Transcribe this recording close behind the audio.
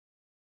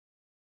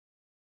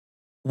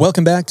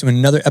Welcome back to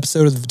another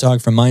episode of the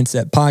Photographer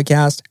Mindset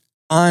Podcast.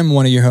 I'm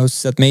one of your hosts,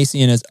 Seth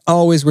Macy, and as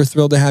always, we're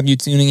thrilled to have you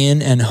tuning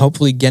in and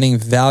hopefully getting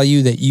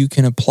value that you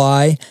can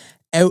apply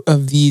out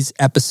of these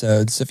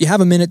episodes. So if you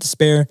have a minute to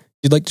spare,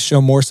 you'd like to show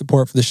more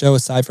support for the show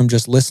aside from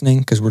just listening,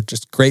 because we're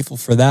just grateful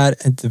for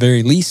that at the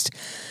very least,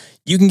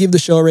 you can give the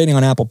show a rating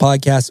on Apple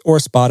Podcasts or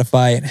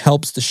Spotify. It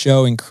helps the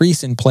show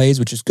increase in plays,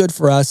 which is good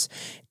for us,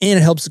 and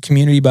it helps the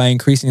community by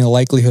increasing the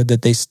likelihood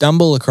that they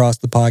stumble across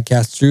the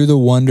podcast through the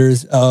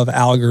wonders of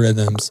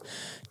algorithms.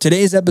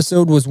 Today's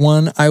episode was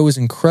one I was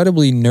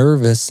incredibly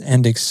nervous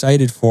and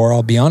excited for,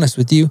 I'll be honest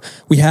with you.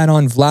 We had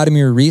on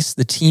Vladimir Reis,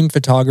 the team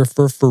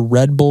photographer for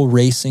Red Bull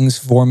Racing's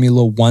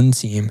Formula One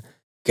team.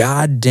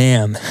 God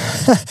damn.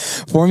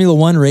 Formula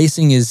One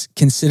racing is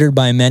considered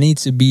by many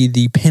to be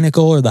the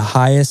pinnacle or the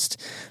highest,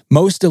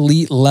 most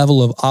elite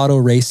level of auto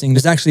racing.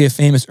 There's actually a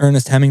famous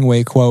Ernest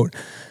Hemingway quote: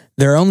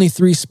 "There are only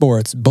three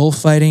sports: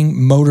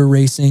 bullfighting, motor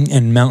racing,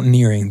 and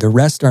mountaineering. The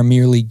rest are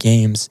merely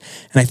games."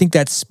 And I think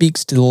that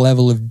speaks to the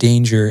level of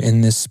danger in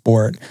this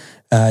sport.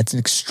 It's an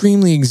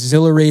extremely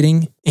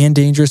exhilarating and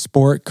dangerous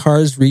sport.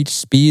 Cars reach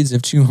speeds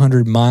of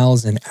 200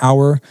 miles an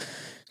hour.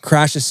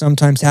 Crashes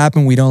sometimes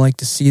happen. We don't like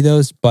to see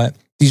those, but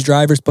these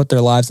drivers put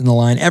their lives on the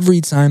line every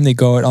time they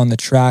go out on the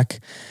track.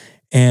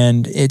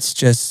 And it's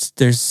just,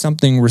 there's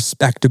something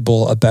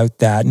respectable about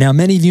that. Now,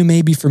 many of you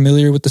may be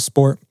familiar with the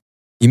sport.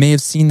 You may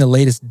have seen the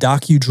latest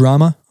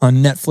docudrama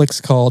on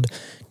Netflix called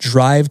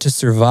Drive to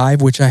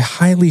Survive, which I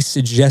highly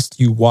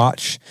suggest you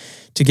watch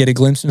to get a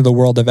glimpse into the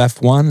world of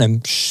F1. And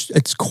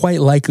it's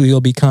quite likely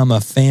you'll become a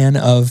fan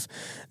of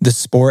the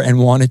sport and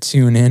want to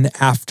tune in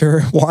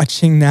after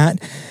watching that.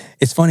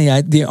 It's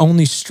funny, the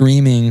only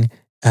streaming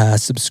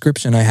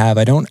subscription I have,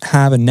 I don't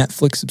have a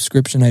Netflix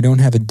subscription, I don't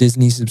have a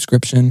Disney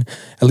subscription,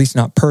 at least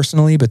not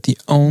personally, but the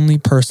only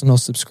personal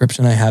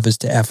subscription I have is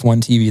to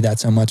F1 TV.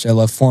 That's how much I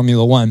love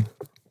Formula One.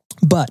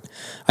 But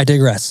I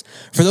digress.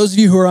 For those of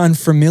you who are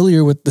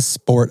unfamiliar with the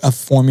sport of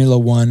Formula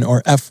One,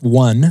 or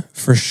F1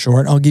 for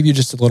short, I'll give you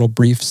just a little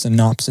brief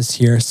synopsis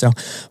here. So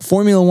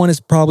Formula One is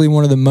probably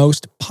one of the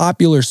most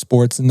popular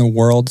sports in the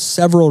world.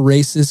 Several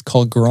races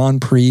called Grand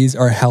Prix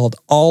are held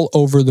all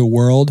over the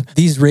world.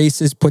 These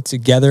races put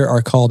together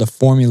are called a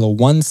Formula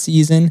One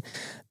season.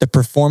 The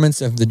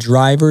performance of the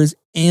drivers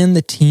and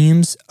the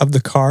teams of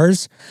the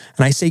cars,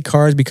 and I say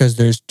cars because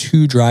there's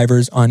two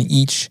drivers on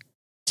each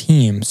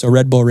team. So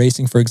Red Bull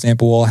Racing, for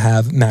example, will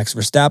have Max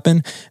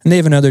Verstappen, and they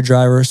have another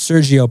driver,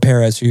 Sergio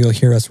Perez, who you'll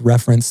hear us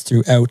reference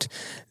throughout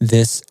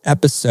this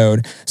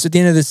episode. So at the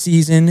end of the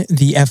season,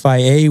 the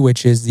FIA,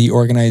 which is the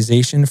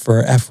organization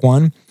for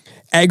F1,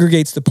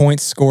 aggregates the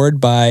points scored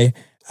by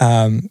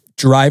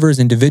drivers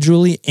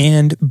individually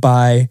and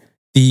by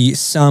the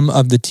sum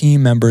of the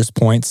team members'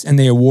 points, and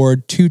they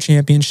award two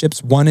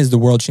championships. One is the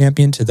world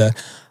champion to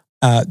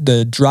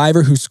the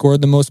driver who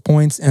scored the most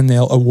points, and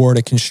they'll award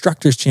a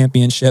constructors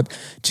championship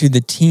to the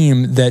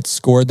team that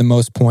scored the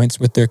most points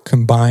with their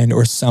combined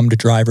or summed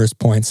drivers'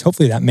 points.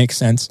 Hopefully that makes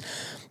sense.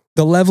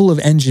 The level of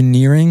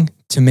engineering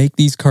to make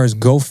these cars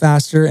go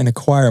faster and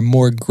acquire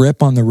more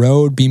grip on the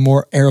road, be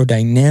more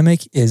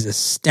aerodynamic, is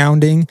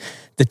astounding.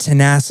 The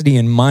tenacity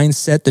and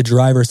mindset the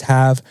drivers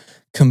have,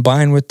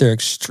 combined with their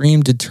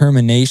extreme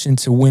determination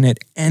to win at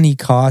any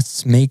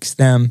costs, makes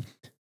them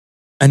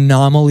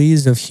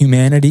anomalies of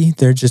humanity.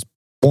 They're just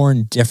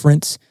born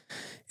different.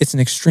 It's an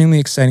extremely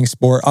exciting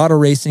sport. Auto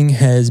racing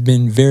has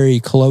been very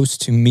close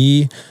to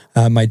me.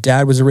 My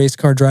dad was a race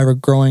car driver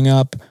growing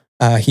up.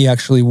 He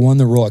actually won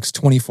the Rolex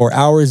 24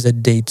 Hours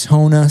at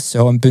Daytona.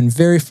 So I've been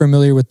very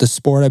familiar with the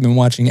sport. I've been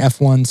watching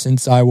F1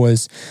 since I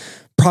was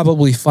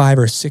probably 5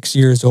 or 6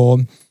 years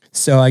old.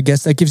 So I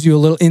guess that gives you a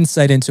little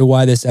insight into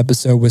why this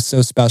episode was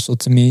so special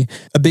to me.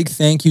 A big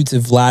thank you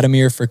to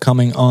Vladimir for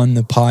coming on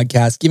the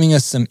podcast, giving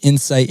us some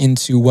insight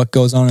into what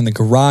goes on in the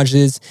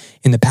garages,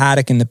 in the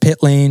paddock, in the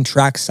pit lane,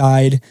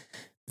 trackside.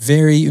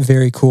 Very,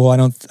 very cool.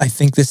 I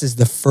think this is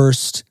the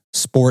first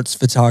sports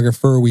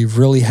photographer we've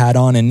really had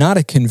on, and not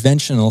a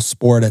conventional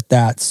sport at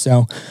that.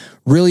 So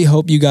really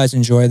hope you guys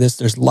enjoy this.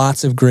 There's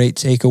lots of great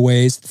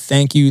takeaways.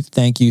 Thank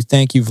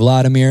you,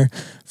 Vladimir,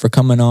 for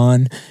coming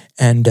on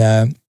and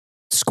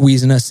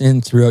squeezing us in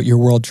throughout your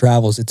world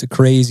travels. It's a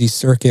crazy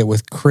circuit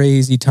with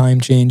crazy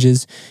time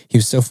changes. He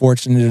was so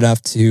fortunate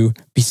enough to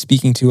be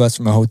speaking to us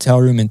from a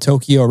hotel room in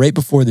Tokyo right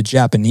before the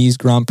Japanese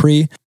Grand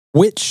Prix,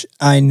 which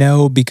I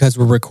know because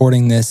we're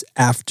recording this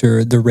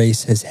after the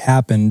race has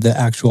happened. The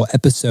actual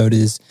episode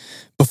is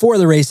before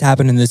the race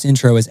happened and this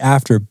intro is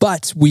after,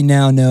 but we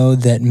now know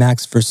that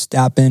Max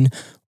Verstappen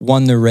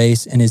won the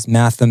race and is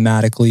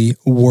mathematically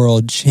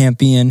world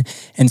champion.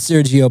 And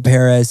Sergio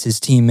Perez, his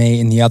teammate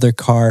in the other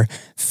car,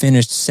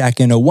 finished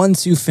second. A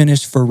 1-2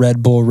 finish for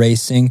Red Bull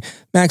Racing.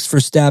 Max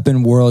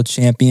Verstappen, world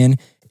champion.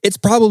 It's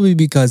probably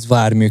because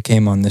Vladimir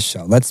came on the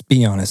show. Let's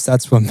be honest.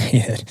 That's what made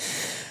it.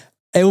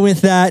 And with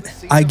that,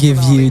 I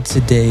give you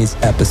today's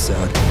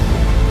episode.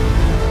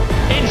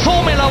 In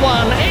Formula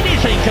One,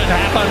 anything could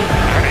happen,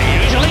 and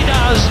it usually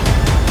does.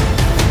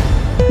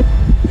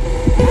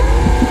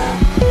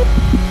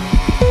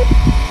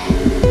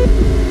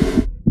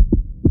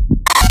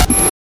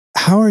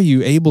 how are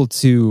you able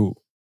to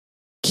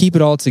keep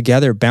it all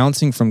together,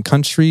 bouncing from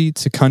country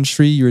to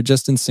country? You were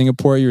just in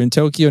Singapore, you're in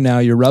Tokyo now,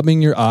 you're rubbing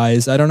your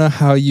eyes. I don't know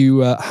how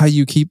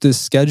you keep this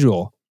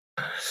schedule.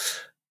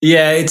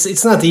 Yeah,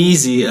 it's not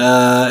easy,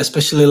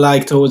 especially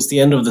like towards the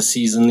end of the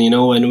season, you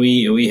know, when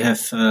we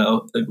have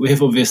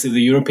obviously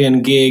the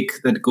European gig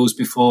that goes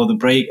before the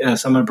break,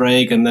 summer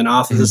break, and then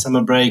after the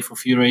summer break for a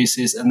few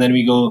races, and then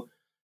we go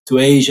to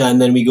Asia,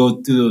 and then we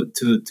go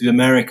to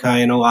America,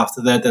 you know,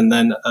 after that, and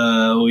then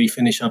we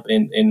finish up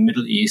in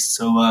Middle East.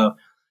 So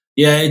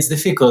yeah, it's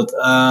difficult,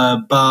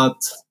 but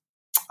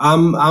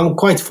I'm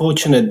quite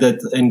fortunate that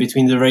in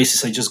between the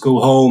races, I just go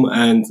home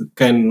and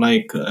can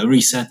like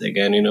reset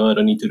again. You know, I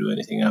don't need to do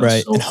anything else.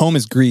 Right. So, and home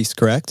is Greece,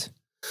 correct?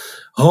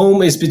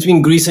 home is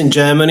between Greece and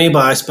Germany,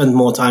 but I spent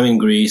more time in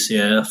Greece,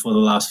 yeah, for the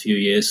last few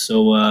years.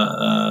 So,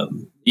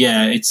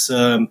 yeah, it's,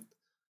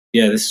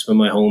 this is where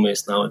my home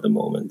is now at the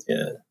moment.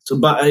 Yeah. So,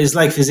 but it's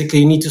like physically,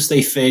 you need to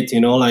stay fit,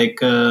 you know, like,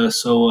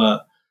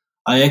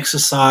 I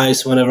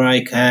exercise whenever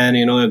I can,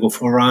 you know, I go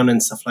for a run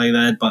and stuff like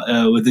that. But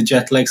with the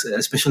jet lags,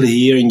 especially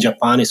here in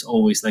Japan, it's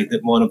always like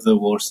one of the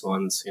worst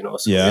ones, you know.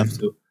 So yeah.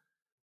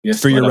 You have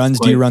for your runs,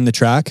 do you run the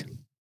track?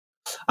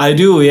 I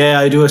do, yeah,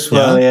 I do as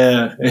well,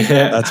 yeah.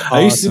 That's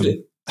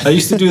awesome. I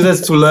used to do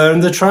that to learn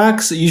the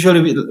tracks.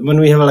 Usually when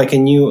we have like a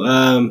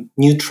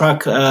new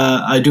track,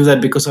 I do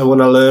that because I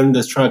want to learn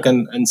the track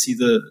and see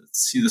the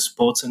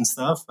spots and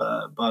stuff.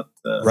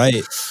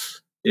 Right.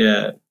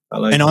 Yeah.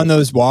 And on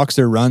those walks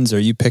or runs, are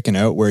you picking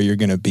out where you're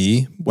going to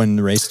be when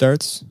the race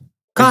starts?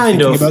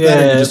 Kind of, about yeah.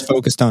 that, or are you just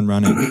focused on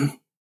running?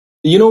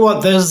 You know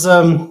what? There's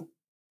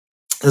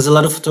a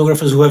lot of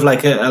photographers who have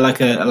like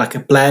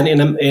a plan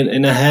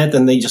in a head,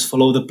 and they just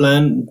follow the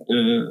plan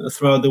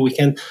throughout the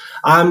weekend.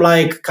 I'm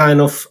like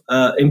kind of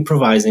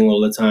improvising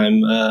all the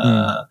time.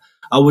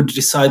 I would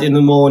decide in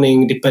the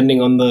morning, depending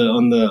on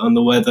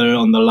the weather,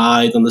 on the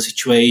light, on the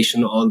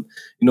situation, on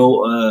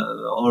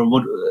or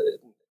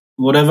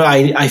whatever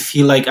I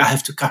feel like I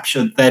have to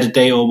capture that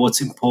day or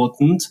what's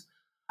important.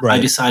 Right. I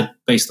decide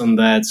based on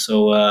that.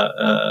 So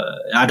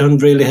I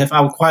don't really have.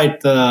 I'm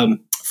quite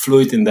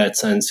fluid in that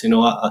sense. You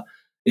know,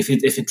 if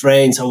it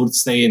rains, I would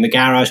stay in the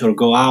garage or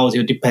go out.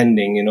 You're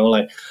depending. You know,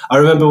 like I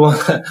remember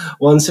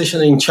one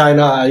session in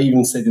China. I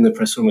even stayed in the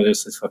press room and I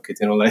said, "Fuck it."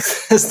 You know, like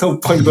there's no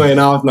point going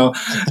out now.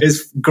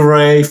 It's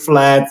grey,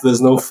 flat.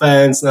 There's no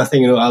fans,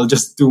 nothing. You know, I'll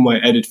just do my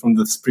edit from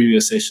the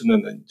previous session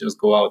and then just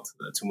go out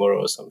tomorrow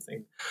or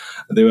something.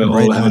 And they were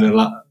all having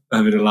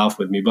a laugh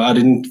with me, but I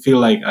didn't feel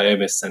like I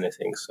missed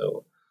anything.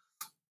 So.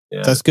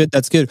 Yeah. That's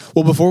good.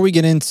 Well, before we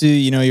get into,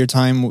 your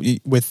time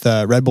with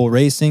Red Bull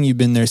Racing, you've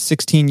been there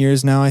 16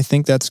 years now. I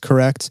think that's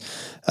correct.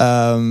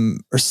 Or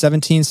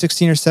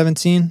 16 or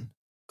 17.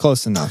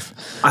 Close enough.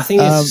 I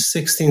think it's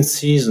 16th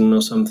season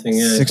or something.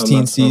 Yeah,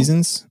 16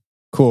 seasons.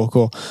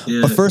 Cool.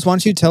 Yeah. But first, why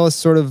don't you tell us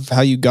sort of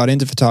how you got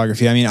into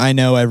photography? I mean, I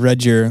know I've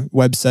read your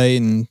website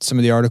and some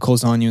of the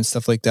articles on you and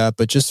stuff like that,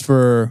 but just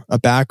for a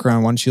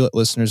background, why don't you let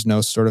listeners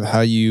know sort of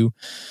how you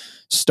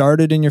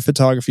started in your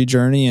photography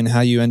journey and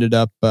how you ended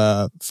up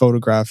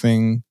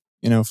photographing,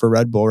 for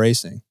Red Bull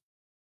Racing?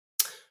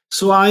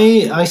 So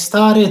I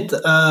started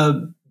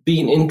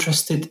being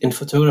interested in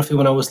photography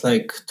when I was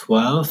like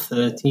 12,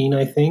 13,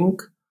 I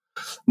think.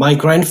 My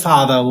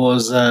grandfather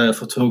was a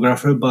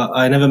photographer, but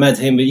I never met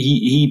him.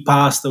 He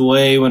passed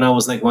away when I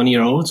was like 1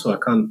 year old, so I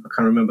can't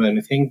remember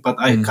anything. But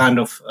I kind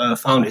of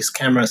found his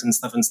cameras and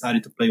stuff and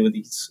started to play with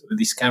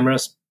these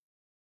cameras.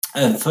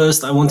 And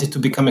first, I wanted to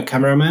become a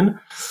cameraman.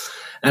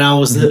 And I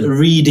was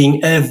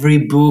reading every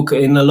book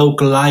in a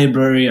local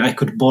library I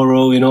could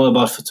borrow,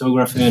 about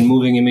photography and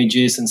moving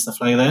images and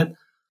stuff like that.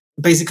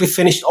 Basically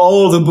finished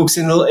all the books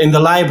in the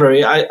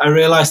library. I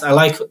realized I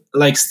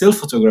like still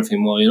photography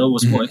more, it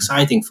was more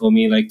exciting for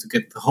me, like to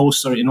get the whole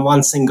story in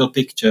one single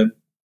picture.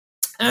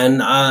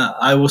 And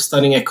I was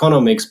studying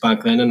economics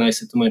back then. And I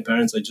said to my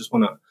parents, I just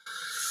want to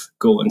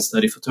go and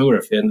study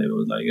photography. And they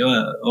were like,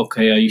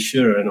 okay, are you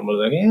sure? And I was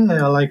like,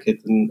 yeah, I like it,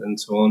 and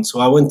so on.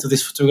 So I went to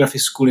this photography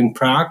school in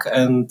Prague,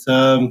 and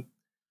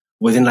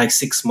within like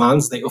 6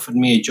 months, they offered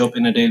me a job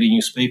in a daily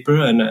newspaper.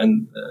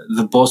 And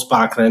the boss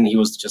back then, he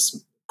was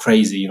just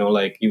crazy,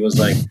 like he was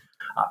like,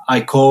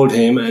 I called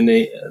him, and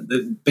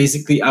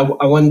basically I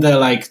went there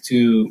like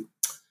to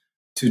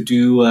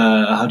do,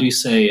 how do you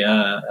say,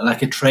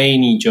 like a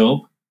trainee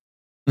job.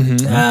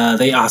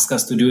 They asked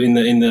us to do in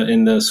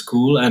the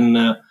school,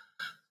 and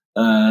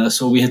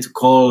so we had to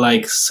call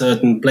like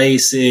certain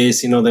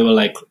places, they were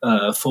like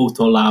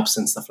photo labs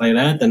and stuff like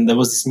that. And there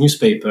was this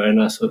newspaper,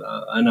 and I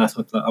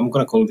thought I'm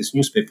gonna call this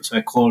newspaper. So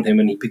I called him,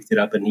 and he picked it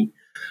up, and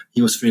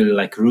he was really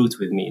like rude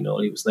with me.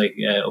 He was like,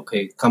 yeah,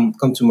 okay, come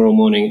tomorrow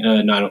morning,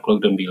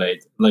 9:00, don't be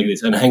late, like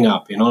this, and hang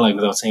up, like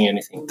without saying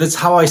anything. That's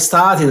how I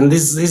started. And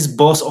this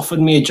boss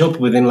offered me a job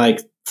within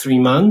like 3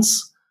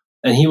 months,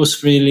 and he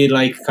was really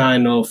like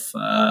kind of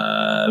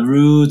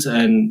rude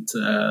and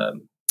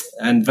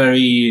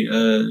very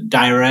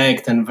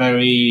direct, and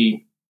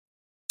very,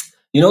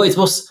 it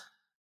was,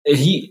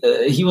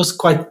 he was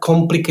quite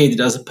complicated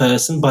as a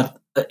person, but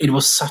it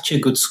was such a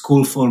good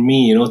school for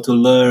me, to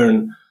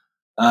learn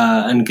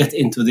and get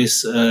into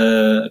this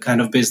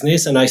kind of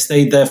business. And I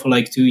stayed there for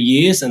like 2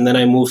 years, and then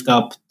I moved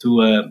up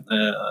to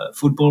a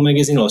football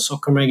magazine or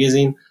soccer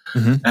magazine.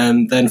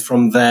 And then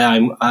from there,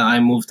 I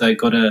moved. I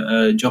got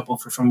a job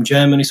offer from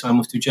Germany, so I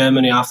moved to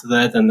Germany after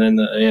that. And then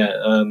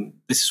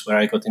this is where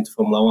I got into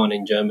Formula One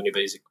in Germany,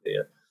 basically.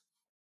 Yeah.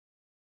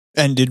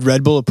 And did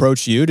Red Bull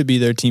approach you to be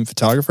their team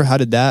photographer? How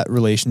did that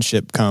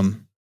relationship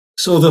come?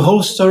 So the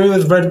whole story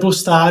with Red Bull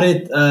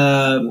started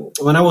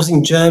when I was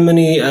in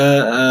Germany.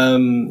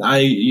 I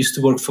used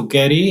to work for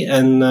Getty,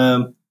 and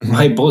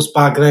my boss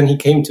back then, he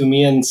came to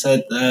me and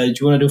said, "Do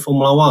you want to do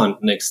Formula One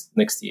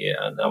next year?"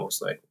 And I was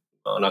like,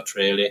 "No, not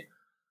really."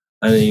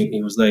 And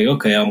he was like,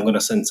 "Okay, I'm gonna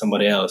send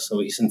somebody else." So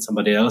he sent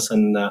somebody else,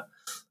 and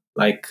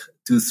like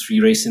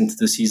 2-3 races into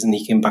the season,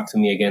 he came back to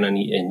me again, and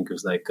he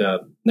goes like,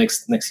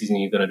 "Next season,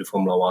 you're gonna do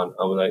Formula One."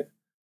 I was like,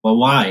 "Well,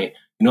 why?"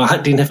 You know, I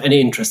didn't have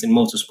any interest in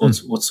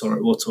motorsports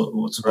whatsoever.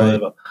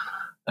 Right.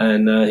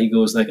 And he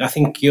goes like, "I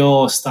think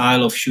your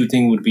style of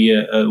shooting would be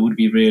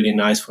really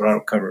nice for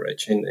our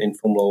coverage in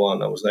Formula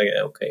One." I was like,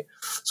 "Okay."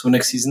 So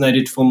next season I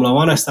did Formula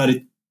One. I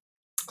started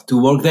to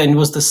work there, and it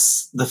was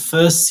the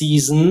first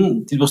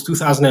season. It was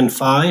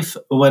 2005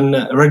 when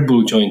Red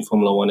Bull joined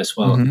Formula One as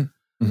well.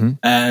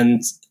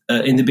 And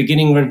in the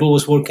beginning, Red Bull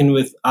was working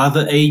with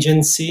other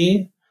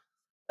agency,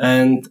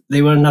 and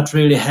they were not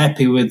really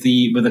happy with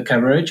the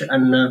coverage,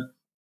 and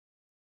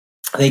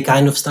they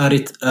kind of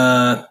started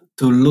to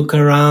look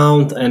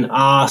around and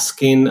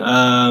asking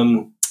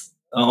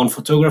on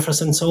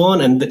photographers and so on.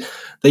 And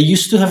they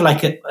used to have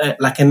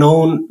like an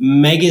own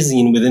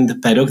magazine within the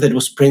paddock that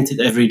was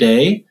printed every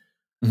day,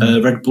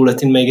 Red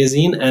Bulletin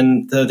magazine.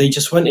 And they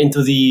just went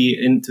into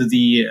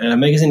the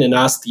magazine and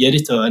asked the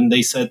editor, and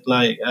they said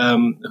like,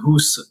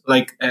 "Who's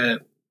like a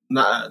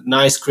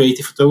nice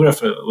creative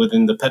photographer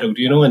within the paddock?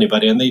 Do you know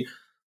anybody?" And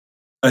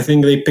I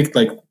think they picked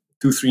like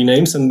 2-3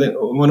 names, and then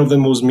one of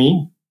them was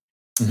me.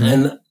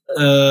 And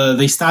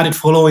they started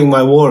following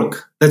my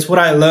work. That's what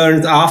I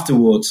learned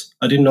afterwards.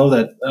 I didn't know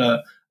that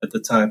at the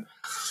time.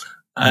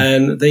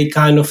 And they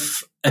kind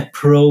of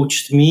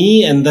approached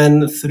me, and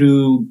then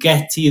through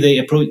Getty, they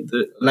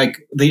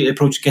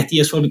approached Getty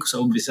as well, because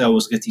obviously I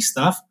was Getty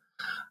staff.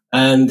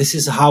 And this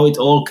is how it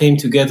all came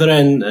together.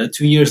 And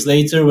 2 years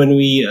later, when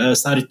we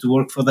started to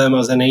work for them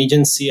as an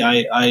agency,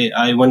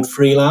 I went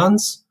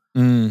freelance.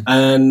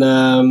 And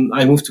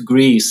I moved to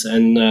Greece,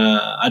 and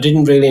I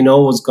didn't really know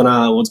what's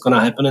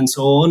gonna happen and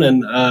so on.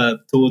 And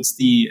towards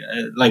the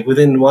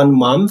within 1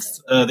 month,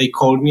 they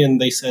called me and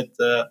they said,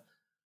 "Do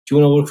you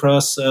want to work for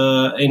us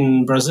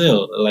in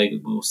Brazil?" Like,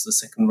 it was the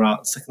second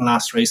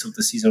last race of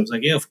the season. I was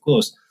like, "Yeah, of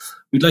course.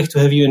 We'd like to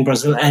have you in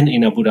Brazil and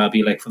in Abu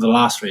Dhabi, like for the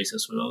last race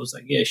as well." I was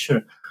like, "Yeah,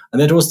 sure." And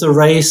that was the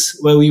race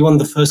where we won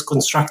the first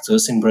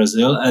constructors in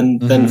Brazil,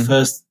 and then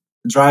first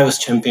drivers'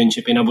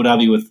 championship in Abu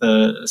Dhabi with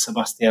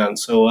Sebastian.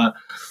 So I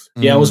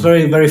was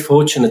very, very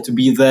fortunate to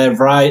be there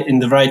right in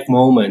the right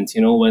moment,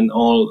 you know, when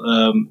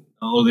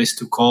all this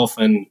took off,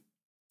 and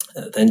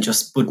then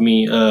just put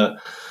me.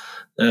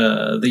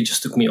 They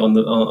just took me on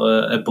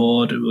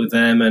aboard with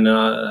them, and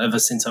ever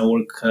since I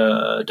work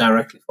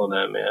directly for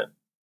them. Yeah.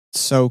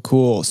 So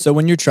cool. So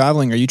when you're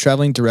traveling, are you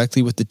traveling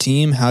directly with the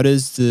team? How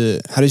does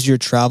your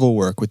travel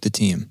work with the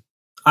team?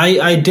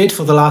 I did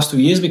for the last 2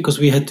 years, because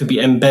we had to be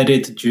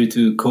embedded due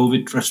to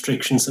COVID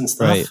restrictions and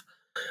stuff. Right.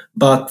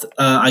 But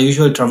I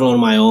usually travel on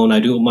my own. I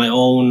do my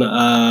own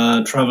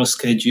travel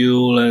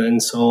schedule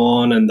and so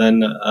on. And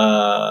then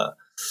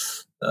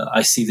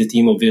I see the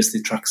team,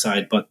 obviously,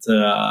 trackside. But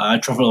I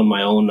travel on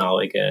my own now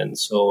again.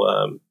 So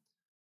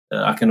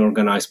I can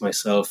organize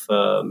myself,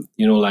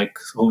 like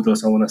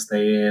hotels I want to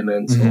stay in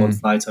and so on,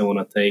 flights I want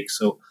to take.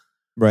 So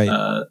right.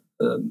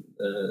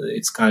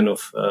 It's kind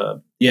of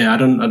I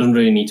don't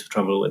really need to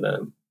travel with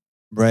them.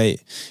 Right.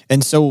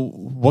 And so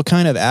what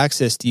kind of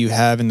access do you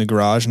have in the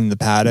garage and in the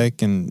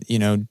paddock? And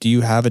do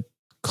you have a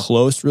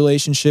close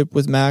relationship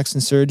with Max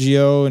and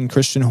Sergio and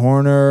Christian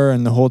Horner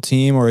and the whole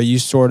team, or are you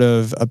sort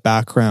of a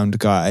background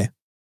guy?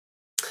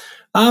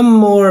 I'm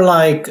more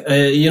like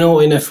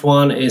in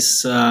F1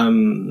 is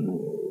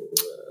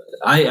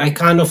I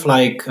kind of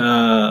like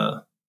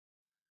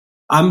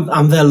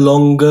I'm there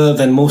longer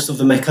than most of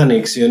the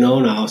mechanics,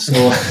 now. So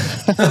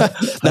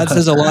that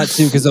says a lot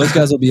too, because those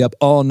guys will be up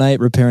all night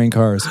repairing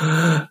cars.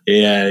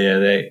 Yeah,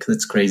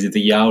 it's crazy.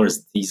 The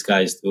hours these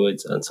guys do,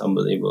 it's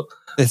unbelievable.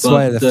 That's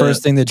why the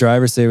first thing the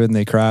drivers say when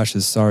they crash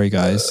is "sorry,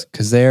 guys,"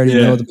 because they already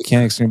know the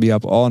mechanics are going to be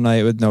up all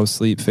night with no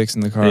sleep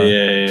fixing the car.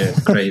 Yeah,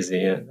 crazy.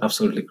 Yeah,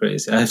 absolutely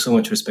crazy. I have so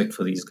much respect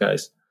for these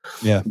guys.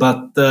 Yeah,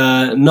 but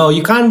no,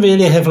 you can't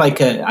really have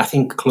I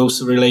think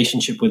closer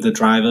relationship with the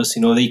drivers.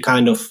 They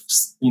kind of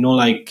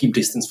keep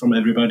distance from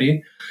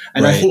everybody,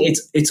 and right. I think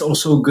it's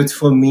also good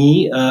for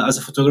me as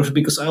a photographer,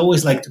 because I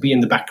always like to be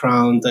in the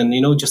background and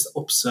just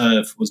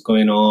observe what's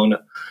going on.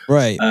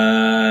 Right.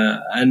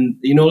 And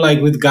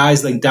with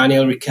guys like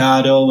Daniel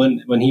Ricciardo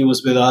when he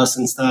was with us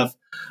and stuff.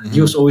 He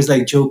was always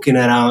joking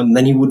around, and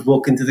then he would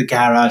walk into the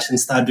garage and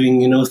start doing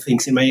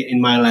things in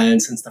my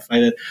lens and stuff like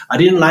that. I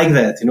didn't like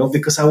that,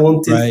 because I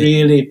wanted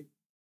really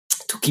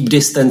to keep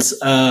distance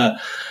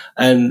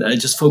and I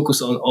just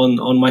focus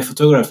on my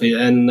photography.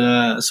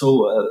 And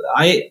so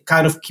I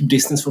kind of keep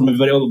distance from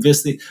everybody.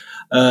 Obviously,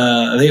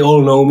 they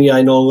all know me,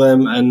 I know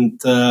them, and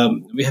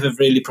we have a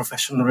really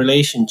professional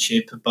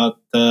relationship, but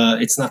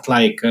it's not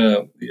like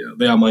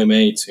they are my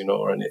mates,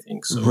 or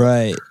anything. So.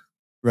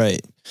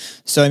 Right.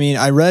 So, I mean,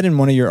 I read in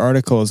one of your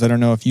articles, I don't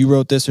know if you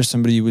wrote this or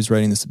somebody was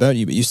writing this about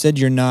you, but you said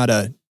you're not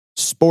a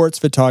sports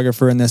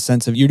photographer in the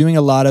sense of you're doing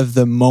a lot of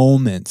the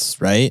moments,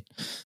 right?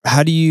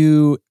 How do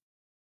you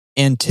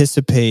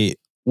anticipate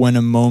when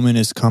a moment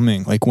is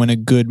coming, like when a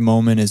good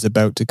moment is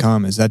about to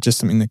come? Is that just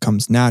something that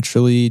comes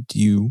naturally? Do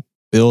you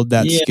build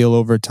that skill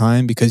over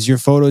time? Because your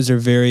photos are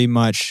very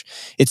much,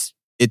 it's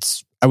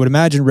I would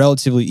imagine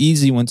relatively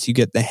easy once you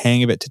get the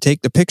hang of it to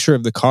take the picture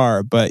of the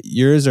car, but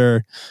yours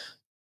are,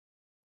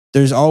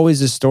 there's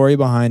always a story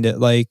behind it.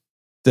 Like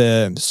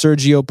the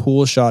Sergio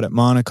Pool shot at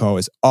Monaco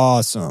is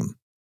awesome.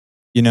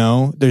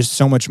 There's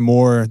so much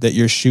more that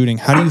you're shooting.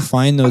 How do you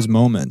find those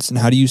moments and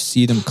how do you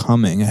see them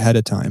coming ahead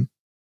of time?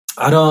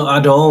 I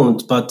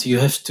don't, but you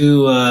have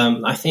to,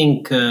 I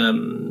think,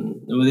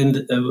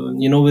 within,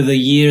 with the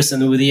years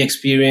and with the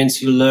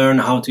experience, you learn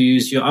how to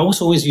use I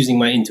was always using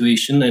my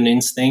intuition and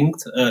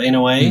instinct, in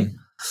a way.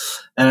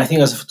 And I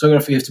think as a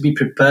photographer, you have to be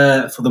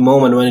prepared for the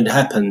moment when it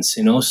happens,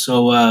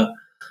 so,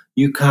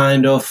 you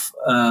kind of,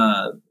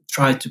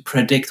 try to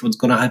predict what's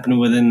going to happen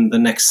within the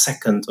next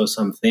second or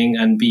something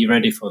and be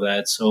ready for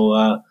that.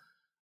 So,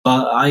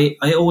 but I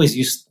always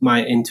used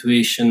my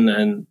intuition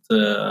and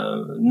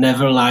I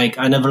never liked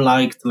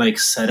like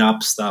set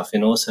up stuff,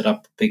 set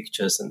up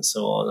pictures and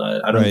so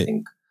on. I don't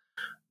think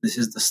this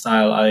is the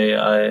style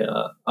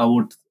I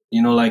would,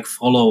 like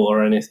follow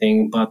or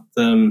anything. But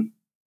I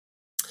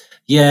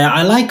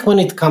like when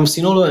it comes,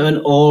 when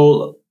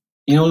all,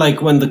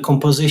 like when the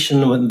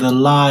composition, when the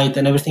light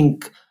and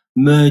everything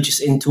merges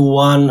into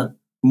one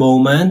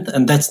moment,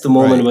 and that's the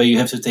moment where you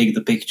have to take the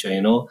picture,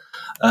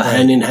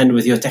 hand in hand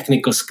with your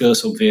technical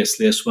skills,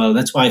 obviously, as well.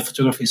 That's why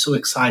photography is so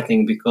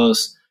exciting,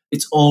 because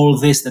it's all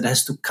this that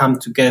has to come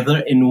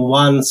together in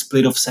one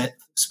split of a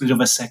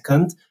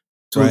second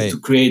to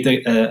create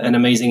an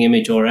amazing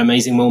image or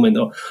amazing moment.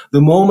 Or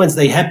the moments,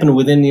 they happen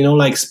within,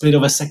 like split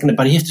of a second,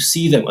 but you have to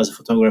see them as a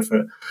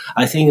photographer.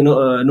 I think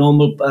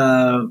normal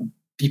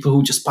people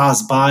who just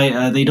pass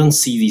by, they don't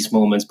see these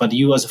moments, but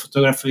you as a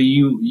photographer,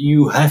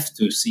 you have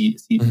to see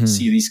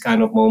these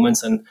kind of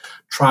moments and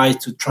try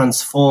to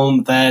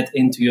transform that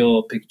into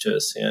your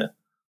pictures. Yeah.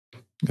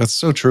 That's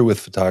so true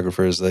with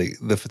photographers. Like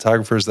the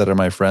photographers that are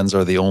my friends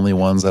are the only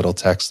ones that'll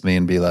text me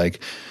and be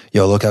like,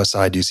 yo, look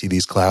outside. Do you see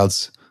these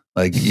clouds?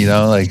 Like,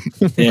 look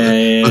at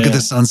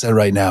the sunset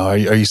right now. Are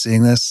you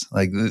seeing this?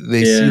 Like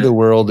they see the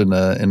world in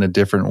a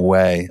different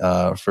way,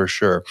 for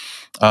sure.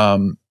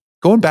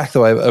 Going back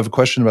though, I have a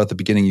question about the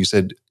beginning. You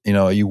said,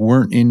 you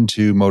weren't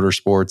into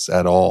motorsports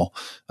at all,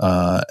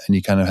 and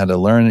you kind of had to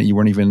learn it. You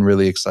weren't even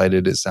really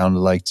excited, it sounded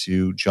like,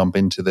 to jump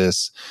into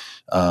this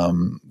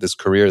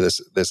career,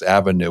 this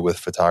avenue with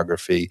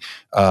photography.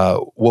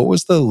 What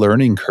was the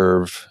learning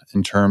curve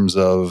in terms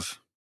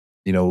of,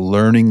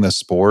 learning the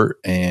sport?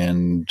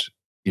 And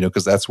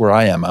because that's where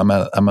I am. I'm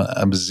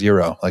a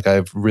zero. Like I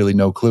have really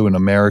no clue. In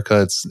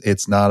America,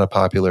 it's not a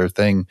popular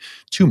thing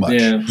too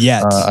much.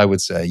 Yet, I would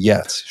say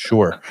yet,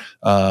 sure,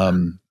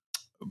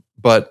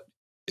 but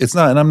it's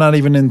not. And I'm not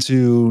even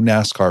into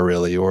NASCAR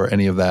really, or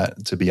any of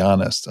that, to be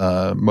honest.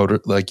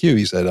 Like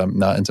you said, I'm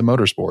not into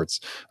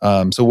motorsports.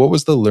 So what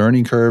was the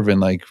learning curve? And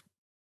like,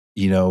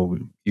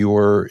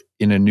 you're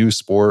in a new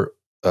sport.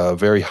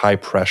 Very high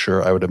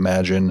pressure, I would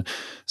imagine,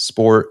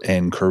 sport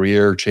and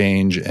career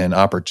change and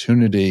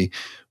opportunity.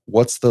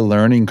 What's the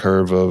learning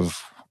curve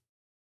of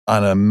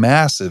on a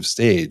massive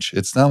stage?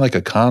 It's not like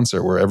a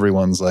concert where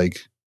everyone's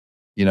like,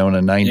 in a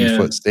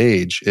 90-foot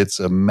stage. It's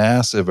a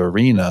massive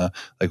arena.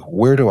 Like,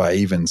 where do I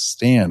even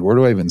stand? Where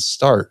do I even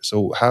start?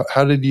 So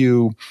how did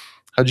you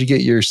get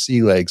your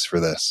sea legs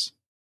for this?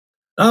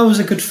 It was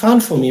a good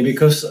fun for me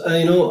because,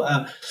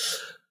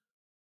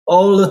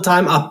 all the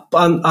time up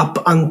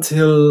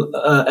until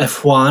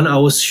F1, I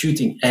was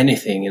shooting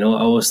anything.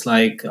 I was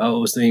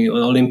doing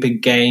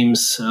Olympic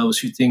Games. I was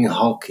shooting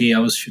hockey. I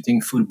was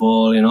shooting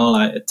football.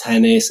 Like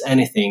tennis,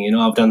 anything.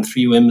 I've done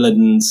 3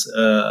 Wimbledons.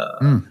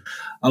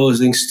 I was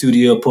doing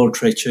studio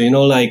portraiture. And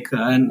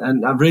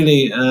I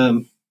really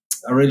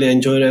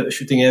enjoyed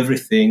shooting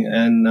everything.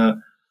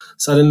 And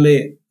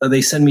suddenly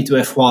they sent me to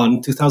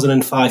F1.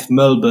 2005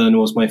 Melbourne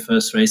was my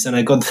first race, and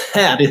I got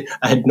there.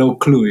 I had no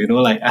clue.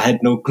 I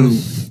had no clue.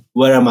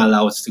 Where am I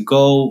allowed to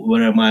go?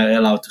 Where am I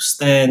allowed to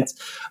stand?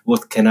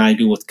 What can I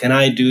do?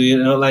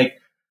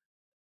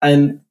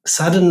 And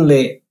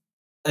suddenly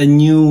a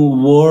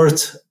new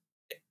world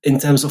in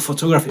terms of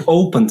photography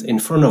opened in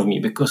front of me,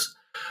 because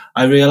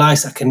I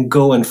realized I can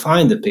go and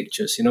find the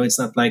pictures. It's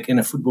not like in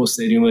a football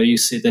stadium where you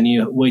sit and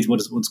you wait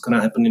what's going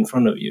to happen in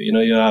front of you.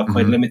 You are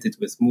quite limited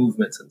with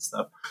movements and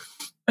stuff.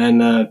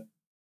 And I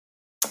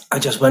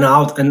just went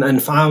out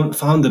and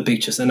found the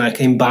pictures, and I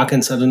came back,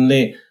 and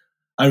suddenly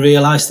I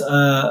realized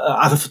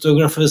other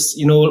photographers,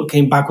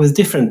 came back with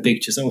different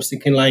pictures. I was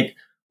thinking like,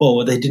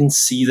 oh, they didn't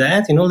see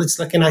that, it's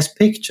like a nice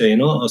picture,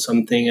 or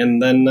something.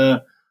 And then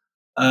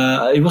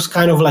it was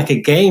kind of like a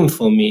game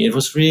for me. It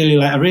was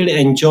really I really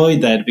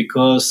enjoyed that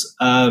because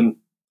I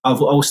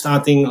was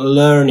starting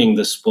learning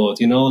the sport,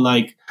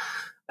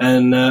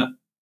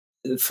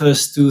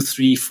 first 2,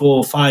 3,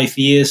 4, 5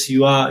 years,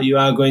 you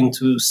are going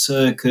to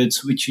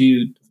circuits which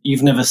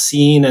you've never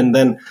seen, and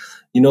then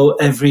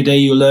every day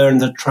you learn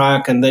the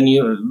track, and then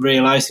you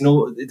realize,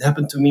 it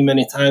happened to me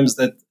many times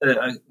that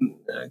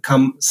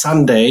come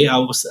Sunday,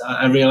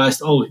 I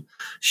realized, oh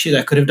shit,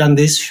 I could have done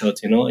this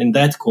shot, in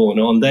that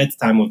corner on that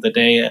time of the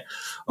day.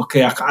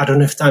 Okay, I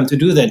don't have time to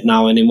do that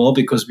now anymore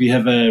because we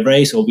have a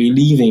race or we're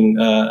leaving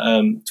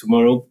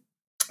tomorrow,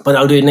 but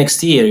I'll do it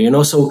next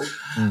year, so.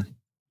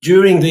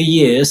 During the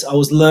years, I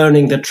was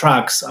learning the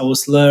tracks, I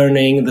was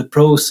learning the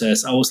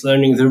process, I was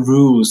learning the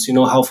rules,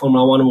 how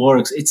Formula One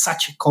works. It's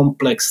such a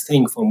complex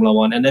thing, Formula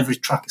One, and every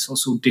track is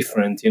also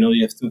different.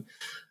 You have to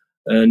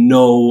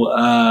know,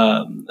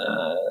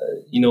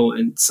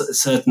 in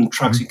certain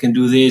tracks you can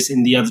do this,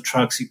 in the other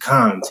tracks you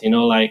can't,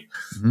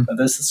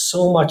 there's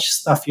so much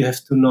stuff you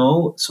have to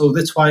know. So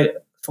that's why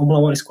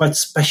Formula One is quite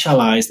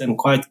specialized and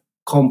quite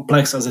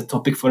complex as a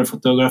topic for a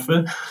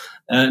photographer.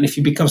 And if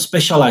you become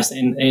specialized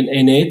in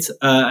it,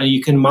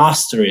 you can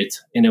master it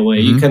in a way.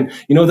 You can,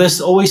 there's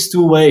always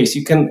two ways.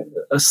 You can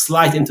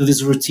slide into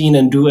this routine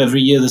and do every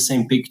year the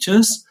same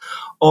pictures,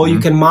 or you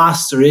can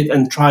master it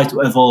and try to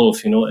evolve,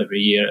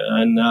 every year.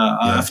 And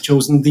I've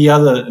chosen the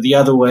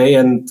other way,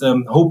 and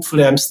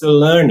hopefully I'm still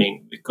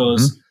learning,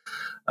 because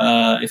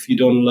if you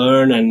don't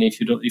learn and if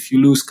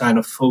you lose kind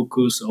of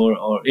focus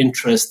or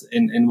interest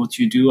in what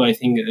you do, I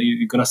think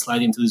you're gonna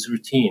slide into this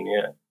routine.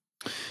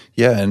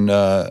 Yeah, and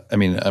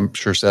I'm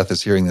sure Seth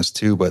is hearing this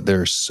too, but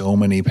there are so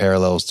many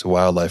parallels to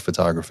wildlife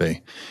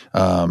photography.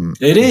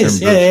 It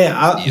is,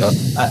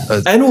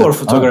 and war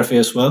photography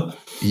as well.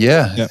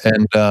 Yeah,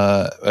 and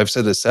I've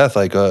said to Seth,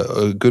 like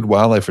a good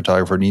wildlife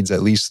photographer needs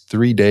at least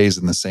 3 days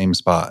in the same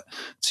spot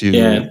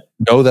to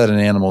know that an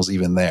animal's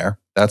even there.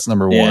 That's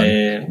number one.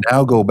 Yeah.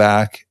 Now go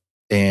back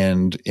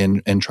and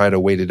try to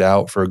wait it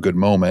out for a good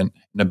moment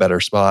in a better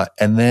spot.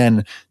 And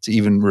then to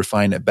even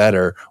refine it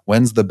better,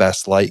 when's the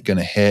best light going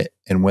to hit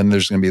and when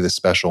there's going to be the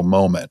special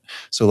moment.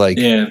 So like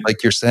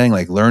you're saying,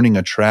 like learning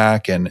a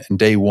track and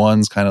day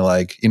one's kind of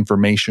like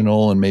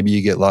informational and maybe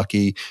you get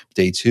lucky.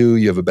 Day two,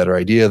 you have a better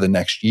idea. The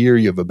next year,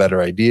 you have a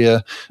better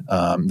idea.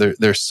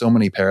 There's so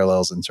many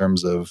parallels in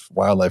terms of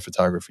wildlife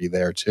photography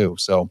there too.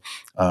 So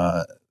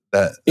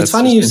it's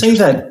funny you say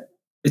that.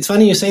 It's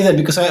funny you say that,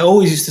 because I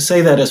always used to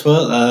say that as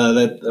well,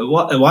 that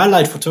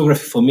wildlife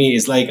photography for me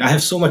is like, I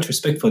have so much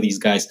respect for these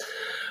guys.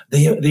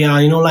 They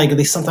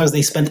are, sometimes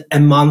they spend a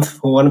month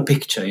for one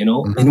picture,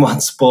 in one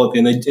spot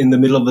in the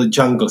middle of the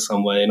jungle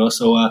somewhere,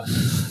 so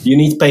you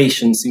need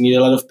patience, you need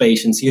a lot of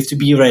patience. You have to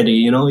be ready,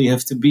 you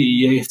have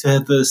to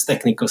have those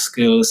technical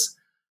skills.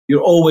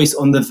 You're always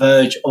on the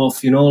verge of,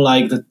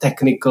 the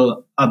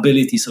technical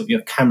abilities of your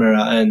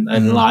camera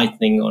and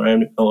lighting or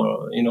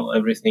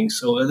everything.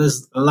 So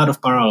there's a lot of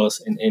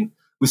parallels in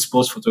with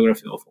sports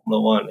photography or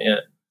Formula One.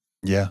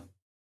 Yeah.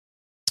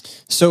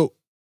 So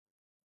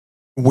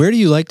where do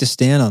you like to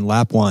stand on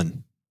lap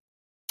one?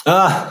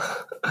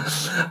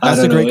 That's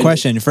a great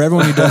question. For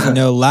everyone who doesn't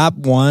know, lap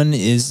one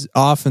is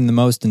often the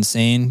most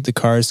insane. The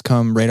cars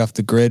come right off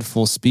the grid,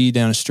 full speed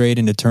down a straight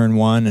into turn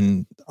one,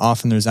 and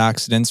often there's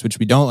accidents, which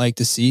we don't like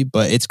to see,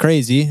 but it's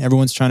crazy.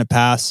 Everyone's trying to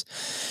pass.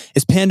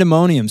 It's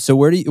pandemonium. So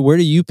where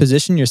do you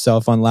position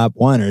yourself on lap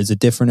one, or is it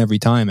different every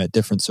time at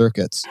different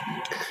circuits?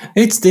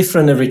 It's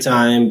different every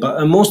time,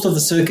 but most of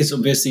the circuits,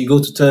 obviously, you go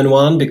to turn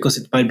one because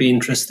it might be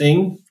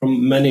interesting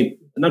from many,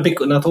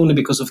 not only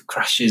because of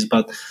crashes,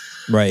 but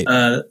right.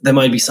 There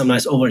might be some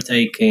nice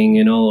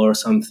overtaking, or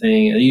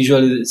something.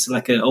 Usually it's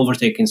like an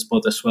overtaking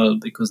spot as well,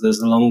 because there's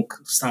a long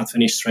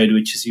start-finish straight,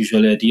 which is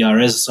usually a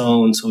DRS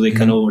zone, so they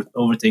can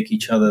overtake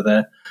each other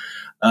there.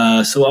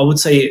 So I would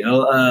say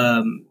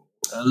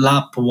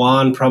lap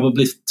one,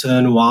 probably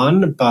turn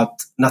one,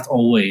 but not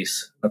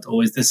always. Not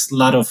always. There's a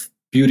lot of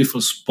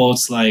beautiful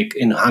spots, like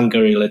in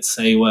Hungary, let's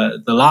say, where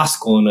the last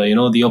corner,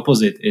 the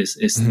opposite is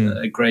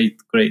a great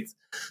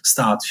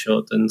start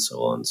shot and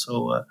so on.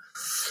 So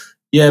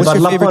what's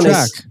your favorite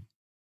track?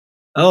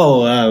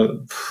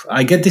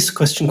 I get this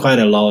question quite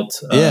a lot.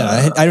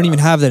 I don't even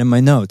have that in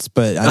my notes,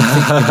 but I'm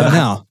thinking of it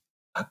now.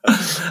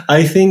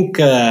 I think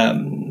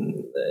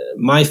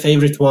my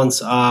favorite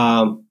ones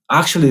are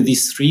actually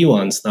these three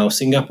ones now: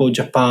 Singapore,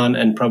 Japan,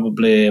 and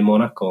probably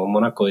Monaco.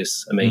 Monaco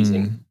is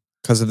amazing.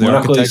 Because of the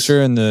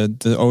architecture and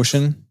the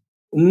ocean?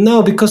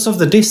 No, because of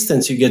the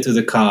distance you get to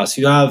the cars.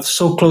 You are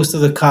so close to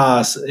the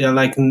cars,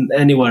 like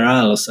anywhere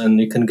else,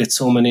 and you can get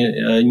so many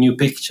new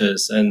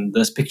pictures, and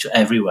there's picture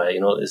everywhere.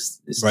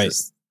 It's right.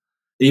 Just,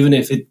 even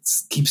if it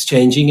keeps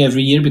changing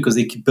every year because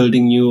they keep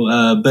building new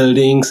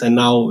buildings, and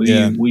now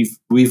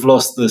we've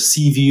lost the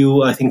sea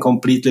view, I think,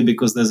 completely,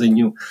 because there's a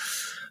new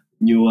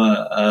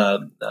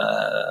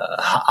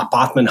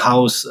apartment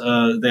house.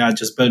 They are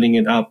just building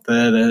it up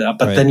there,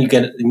 but then you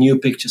get new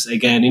pictures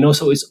again,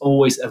 so it's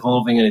always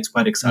evolving, and it's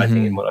quite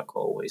exciting in Monaco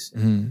always.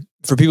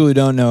 for people who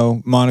don't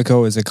know,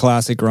 Monaco is a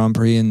classic Grand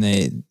Prix, and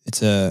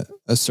it's a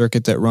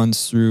circuit that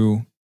runs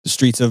through the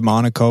streets of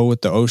Monaco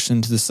with the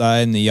ocean to the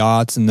side and the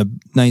yachts and the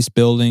nice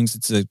buildings.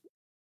 It's a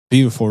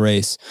beautiful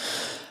race.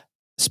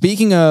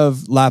 Speaking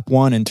of lap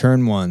 1 and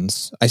turn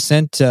 1s, I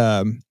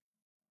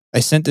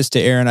sent this to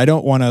Aaron. I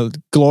don't want to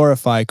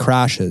glorify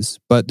crashes,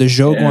 but the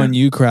Zhou Guan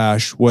Yu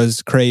crash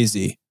was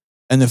crazy.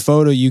 And the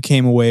photo you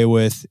came away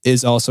with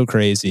is also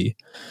crazy.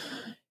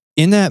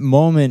 In that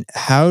moment,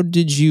 how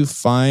did you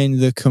find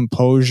the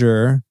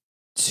composure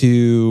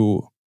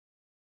to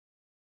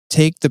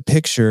take the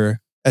picture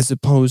as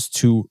opposed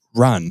to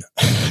run?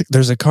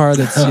 There's a car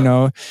that's,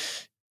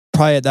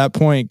 probably at that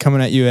point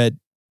coming at you at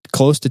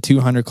close to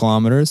 200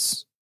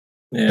 kilometers,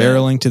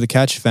 barreling to the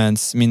catch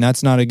fence. I mean,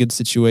 that's not a good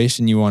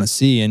situation you want to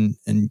see. And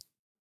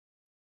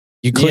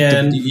you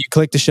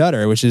click the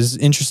shutter, which is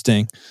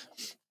interesting.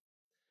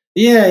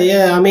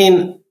 Yeah. I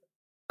mean,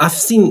 I've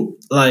seen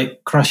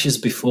like crashes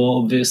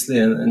before, obviously,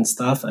 and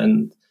stuff,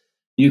 and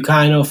you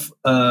kind of,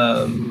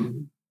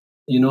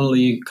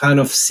 you kind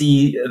of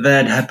see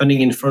that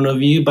happening in front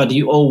of you, but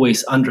you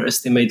always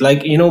underestimate.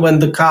 Like, when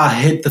the car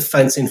hit the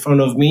fence in front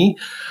of me,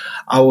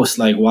 I was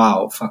like,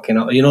 wow, fucking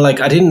hell.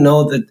 I didn't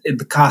know that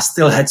the car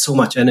still had so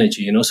much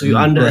energy, so you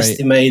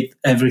underestimate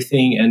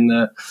everything.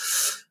 And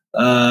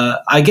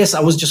I guess I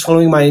was just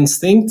following my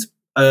instinct.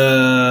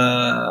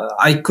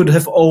 I could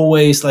have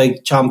always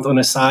like jumped on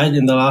a side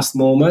in the last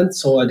moment,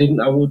 so I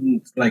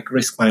wouldn't like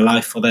risk my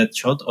life for that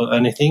shot or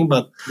anything.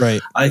 But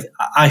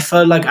I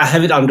felt like I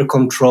have it under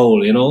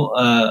control,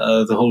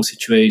 the whole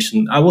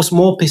situation. I was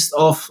more pissed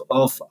off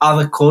of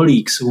other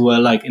colleagues who were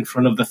like in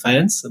front of the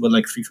fence. There were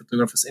like 3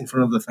 photographers in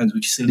front of the fence,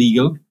 which is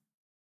illegal.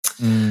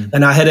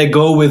 And I had a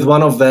go with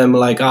one of them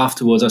like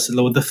afterwards. I said,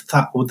 what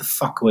the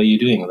fuck were you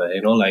doing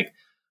there?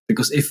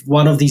 Because if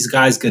one of these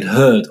guys get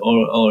hurt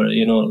or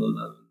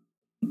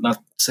not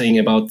saying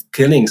about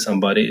killing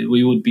somebody,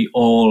 we would be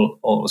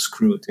all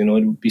screwed. It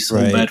would be so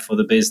bad for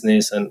the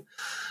business,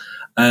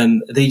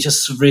 and they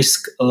just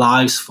risk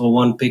lives for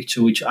one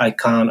picture, which I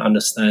can't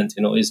understand.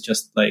 It's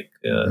just like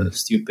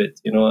stupid.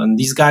 And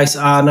these guys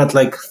are not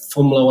like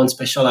Formula One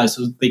specialized.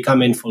 So they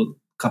come in for a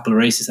couple of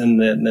races and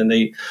then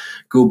they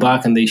go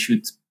back and they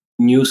shoot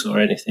news or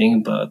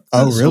anything. But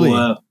really?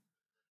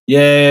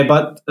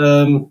 But.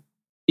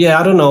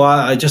 I don't know.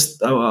 I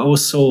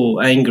was so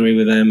angry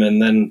with them,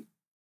 and then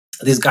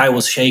this guy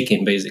was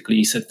shaking. Basically,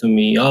 he said to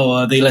me,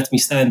 "Oh, they let me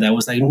stand there." I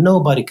was like,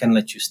 "Nobody can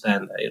let you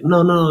stand there."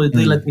 No,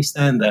 they let me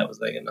stand there. I was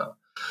like, "No."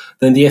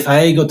 Then the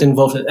FIA got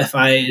involved.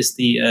 FIA is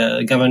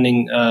the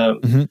governing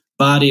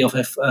body of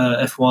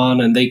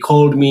F1, and they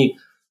called me.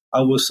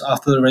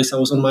 After the race, I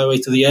was on my way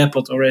to the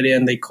airport already,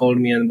 and they called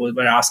me and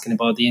were asking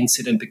about the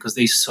incident because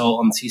they saw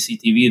on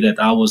CCTV that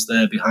I was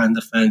there behind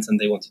the fence, and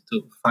they wanted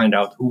to find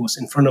out who was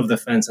in front of the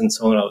fence and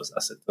so on.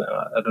 I said, well,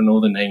 I don't know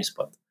the names,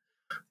 but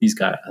these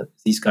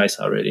guys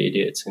are really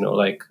idiots,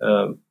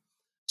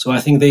 so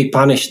I think they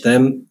punished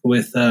them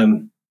with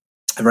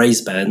race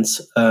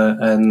bans.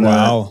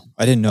 Wow,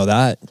 I didn't know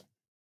that.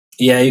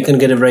 Yeah, you can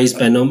get a race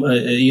ban.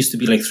 It used to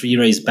be like 3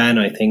 race ban,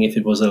 I think, if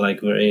it was a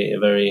like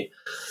very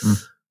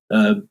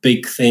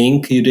big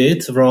thing you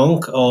did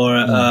wrong, or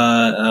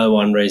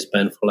 1 race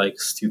ban for like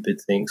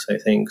stupid things, I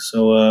think.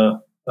 So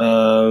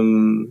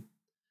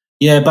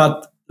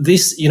but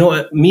this,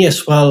 me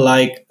as well,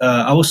 like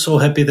I was so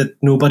happy that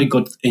nobody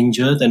got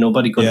injured and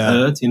nobody got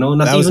hurt,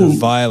 that was a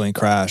violent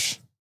crash.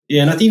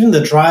 Yeah, not even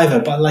the driver,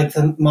 but like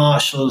the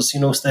marshals,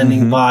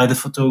 standing by, the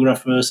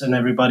photographers and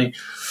everybody.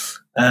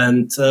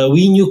 And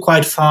we knew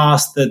quite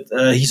fast that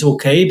he's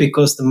okay,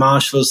 because the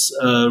marshals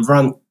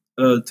ran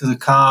to the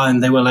car,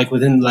 and they were like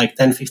within like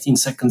 10-15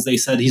 seconds they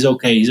said he's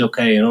okay, so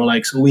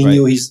we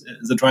knew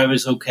the driver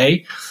is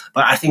okay.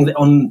 But I think that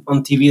on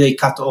TV they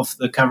cut off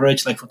the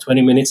coverage like for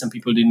 20 minutes and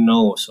people didn't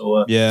know.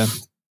 So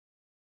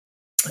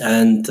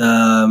and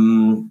I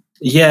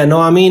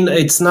mean,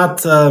 it's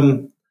not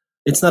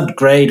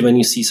great when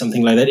you see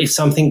something like that. If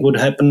something would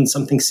happen,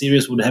 something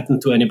serious would happen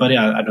to anybody,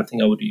 I don't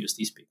think I would use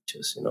these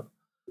pictures,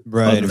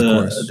 Right, but, of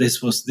course.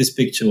 This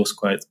picture was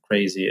quite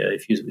crazy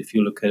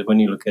when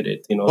you look at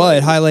it, Well,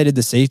 it highlighted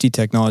the safety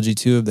technology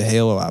too of the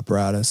Halo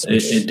apparatus.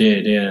 It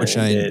did, yeah.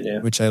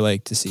 Which I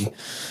like to see.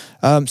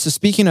 So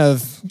speaking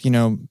of,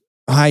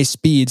 high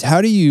speeds,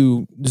 how do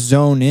you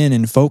zone in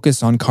and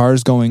focus on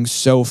cars going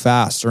so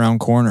fast around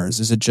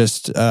corners? Is it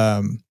just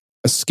a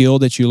skill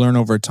that you learn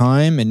over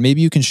time? And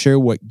maybe you can share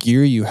what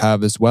gear you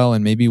have as well,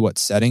 and maybe what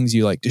settings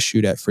you like to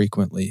shoot at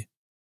frequently.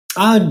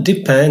 It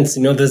depends.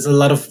 There's a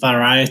lot of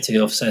variety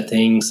of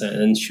settings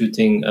and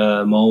shooting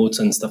modes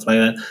and stuff like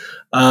that.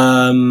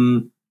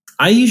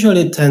 I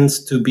usually tend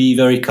to be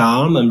very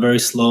calm and very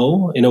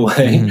slow in a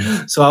way.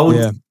 So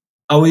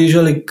I would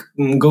usually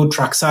go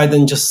trackside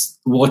and just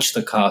watch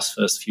the cars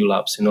first few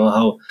laps.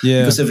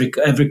 Because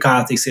every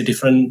car takes a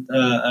different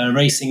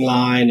racing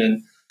line,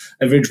 and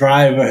every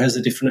driver has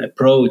a different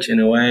approach in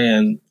a way.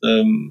 And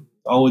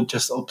I would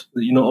just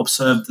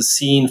observe the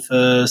scene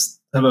first.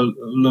 Have a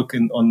look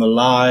on the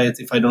light.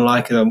 If I don't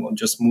like it, I'll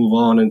just move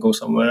on and go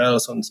somewhere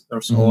else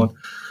or so on.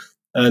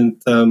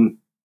 And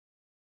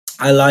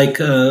I like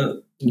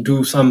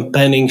do some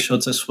panning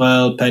shots as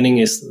well. Panning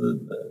is,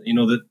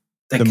 the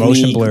technique. The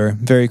motion blur.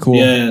 Very cool.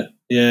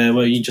 Yeah,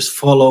 where you just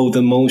follow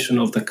the motion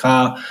of the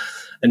car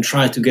and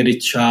try to get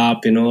it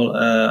sharp,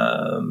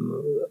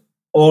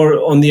 or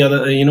on the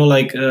other,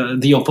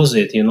 the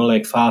opposite,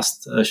 like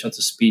fast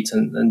shutter speeds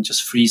and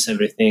just freeze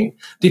everything.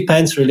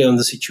 Depends really on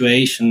the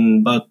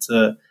situation, but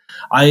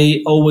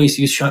I always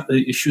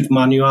shoot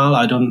manual.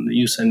 I don't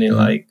use any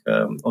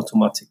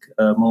automatic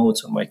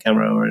modes on my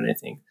camera or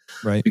anything.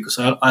 Right. Because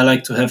I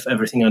like to have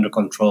everything under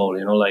control,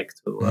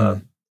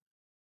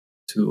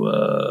 to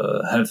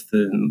have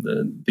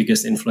the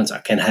biggest influence I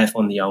can have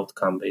on the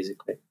outcome,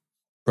 basically.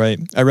 Right.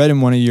 I read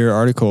in one of your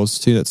articles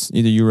too, that's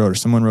either you wrote or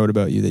someone wrote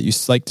about you, that you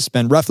like to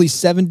spend roughly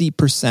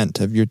 70%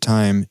 of your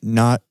time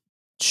not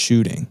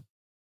shooting.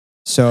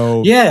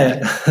 So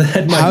yeah,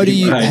 how do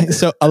you, right.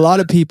 So a lot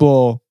of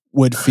people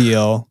would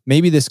feel,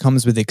 maybe this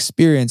comes with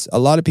experience, a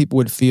lot of people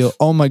would feel,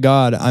 oh my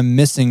God, I'm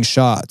missing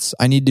shots.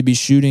 I need to be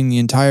shooting the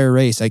entire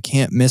race. I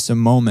can't miss a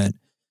moment.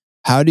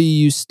 How do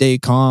you stay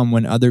calm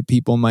when other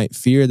people might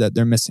fear that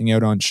they're missing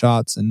out on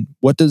shots? And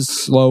what does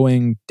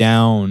slowing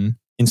down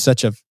in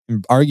such a,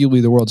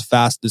 arguably the world's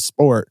fastest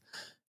sport,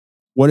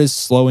 what does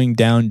slowing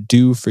down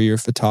do for your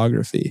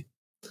photography?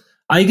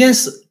 I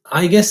guess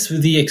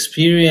with the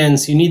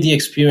experience, you need the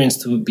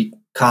experience to be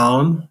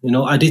calm.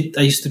 I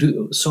used to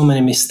do so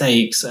many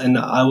mistakes, and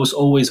I was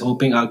always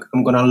hoping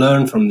I'm going to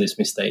learn from these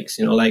mistakes.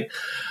 Like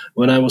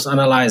when I was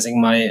analyzing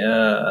my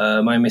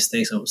my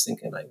mistakes, I was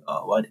thinking like,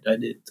 oh, why did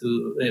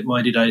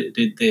I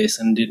did this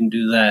and didn't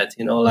do that?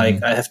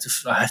 I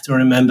have to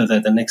remember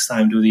that the next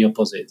time do the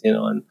opposite.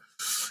 And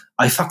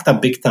I fucked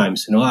up big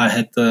times.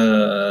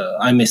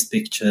 I missed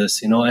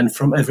pictures. And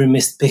from every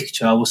missed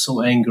picture, I was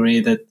so angry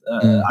that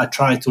I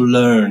tried to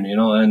learn.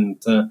 And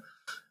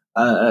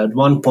at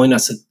one point I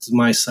said to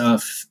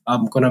myself,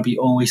 I'm gonna be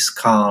always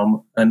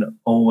calm and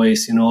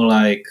always,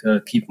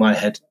 keep my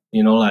head,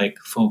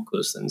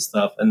 focused and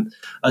stuff. And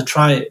I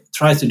try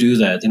to do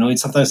that.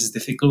 Sometimes it's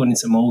difficult when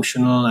it's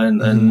emotional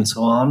and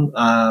so on.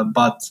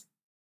 But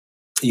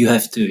you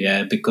have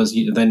to, because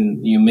then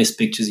you miss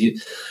pictures.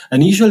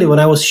 And usually when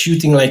I was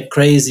shooting like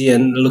crazy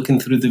and looking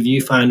through the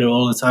viewfinder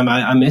all the time,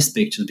 I missed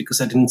pictures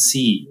because I didn't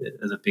see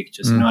the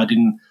pictures. I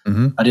didn't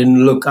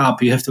look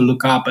up. You have to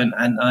look up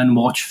and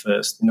watch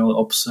first.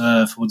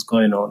 Observe what's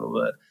going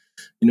on.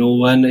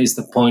 When is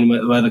the point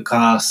where the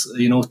cars,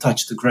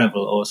 touch the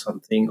gravel or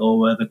something, or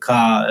where the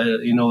car,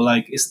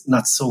 is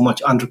not so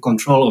much under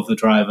control of the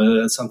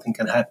driver, something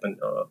can happen.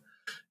 Or,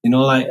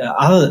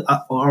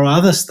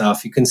 other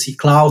stuff. You can see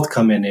cloud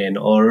coming in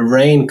or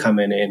rain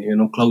coming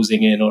in,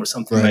 closing in or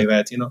something like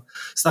that,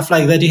 stuff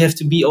like that. You have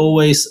to be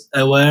always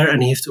aware,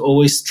 and you have to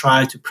always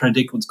try to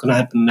predict what's going to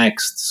happen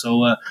next.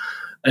 So,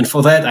 and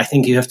for that, I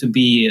think you have to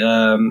be,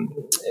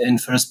 in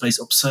first place,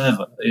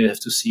 observer. You have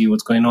to see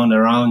what's going on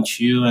around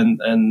you, and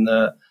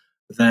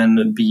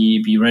then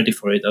be ready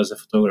for it as a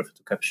photographer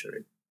to capture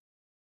it.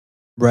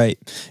 Right.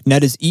 Now,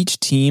 does each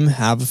team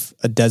have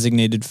a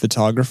designated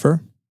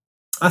photographer?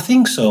 I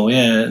think so,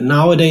 yeah.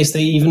 Nowadays,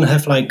 they even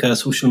have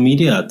social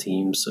media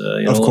teams.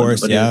 Of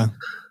course, yeah.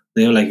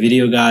 They have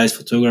video guys,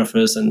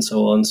 photographers, and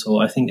so on. So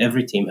I think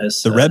every team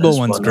has. The Red Bull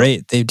one's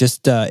great. They've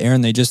just, Aaron,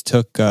 they just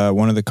took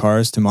one of the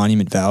cars to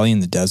Monument Valley in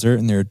the desert,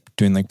 and they're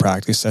doing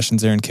practice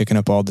sessions there and kicking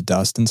up all the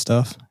dust and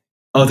stuff.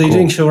 Oh, they're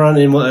doing show run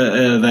in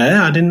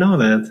there? I didn't know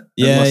that.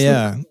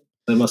 Yeah.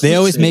 They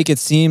always make it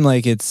seem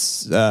like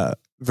it's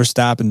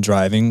Verstappen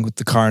driving with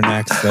the car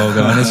next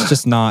logo, and it's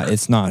just not.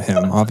 It's not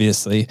him,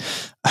 obviously,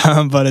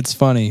 but it's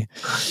funny.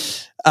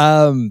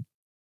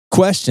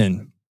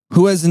 Question: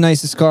 who has the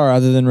nicest car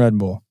other than Red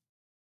Bull?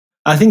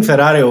 I think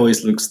Ferrari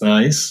always looks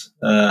nice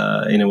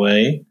in a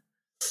way.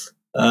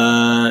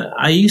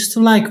 I used to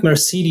like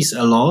Mercedes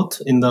a lot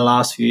in the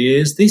last few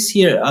years. This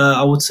year,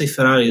 I would say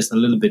Ferrari is a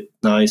little bit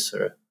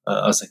nicer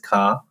as a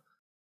car.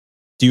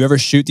 Do you ever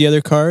shoot the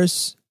other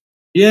cars?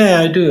 Yeah,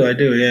 I do.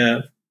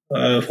 Yeah.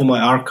 For my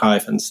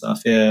archive and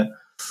stuff, yeah.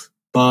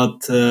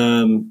 But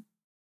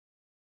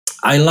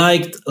I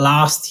liked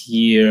last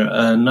year,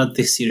 not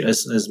this year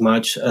as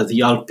much.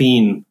 The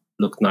Alpine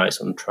looked nice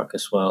on the truck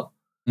as well,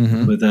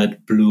 with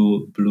that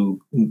blue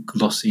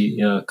glossy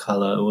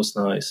color. It was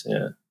nice,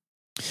 yeah.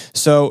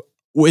 So,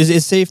 is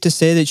it safe to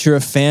say that you're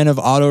a fan of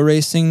auto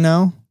racing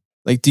now?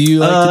 Do you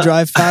like to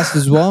drive fast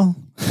as well?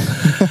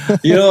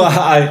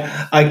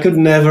 I could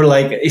never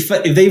if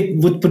they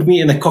would put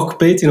me in a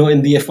cockpit,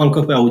 in the F1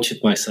 cockpit, I would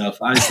shit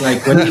myself. I was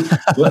like,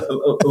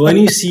 when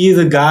you see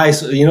the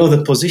guys,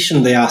 the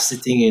position they are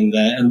sitting in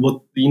there, and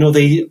what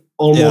they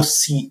almost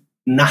see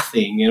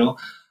nothing.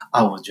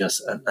 I would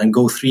just and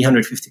go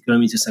 350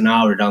 kilometers an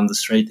hour down the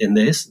straight in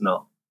this.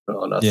 No,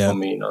 not for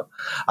me. No,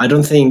 I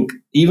don't think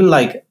even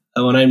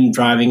when I'm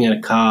driving in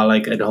a car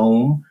at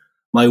home.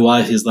 My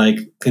wife is like,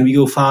 can we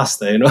go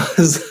faster?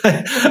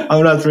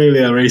 I'm not really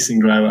a racing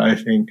driver, I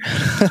think.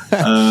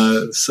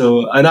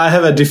 And I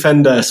have a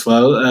Defender as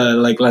well,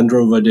 Land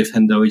Rover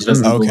Defender, which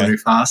doesn't go very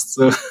fast.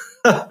 So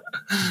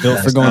built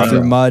for going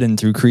through mud and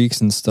through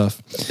creeks and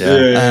stuff.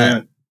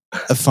 Yeah.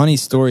 A funny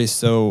story.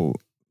 So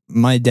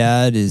my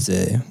dad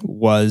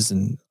was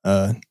an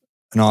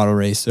auto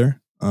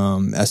racer,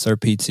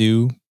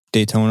 SRP2,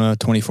 Daytona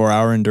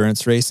 24-hour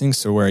endurance racing.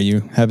 So where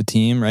you have a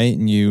team, right?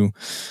 And you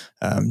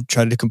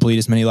try to complete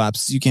as many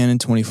laps as you can in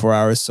 24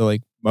 hours. So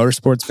like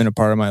motorsport's been a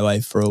part of my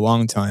life for a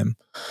long time.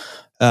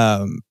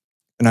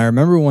 And I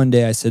remember one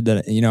day I said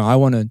that, I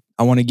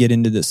want to get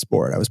into this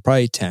sport. I was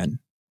probably 10.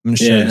 I'm going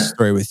to share this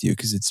story with you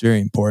because it's very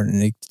important.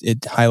 And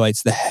it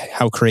highlights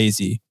how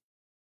crazy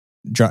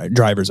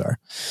drivers are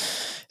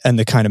and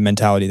the kind of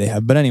mentality they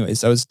have. But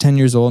anyways, I was 10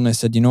 years old and I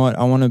said, you know what?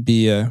 I want to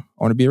be a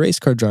race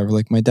car driver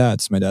like my dad.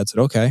 So my dad said,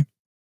 okay.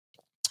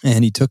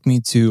 And he took me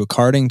to a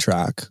karting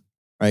track,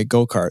 right?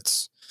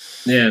 Go-karts.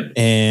 Yeah.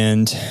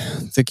 And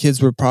the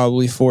kids were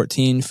probably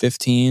 14,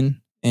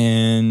 15.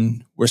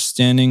 And we're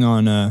standing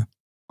on a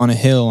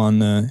hill on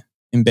the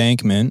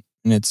embankment,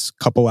 and it's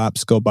a couple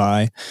laps go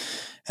by.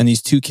 And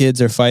these two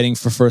kids are fighting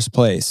for first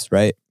place,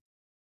 right?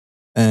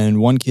 And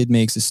one kid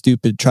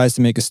tries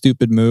to make a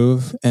stupid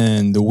move,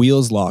 and the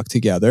wheels lock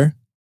together.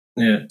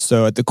 Yeah.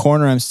 So at the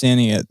corner I'm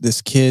standing at,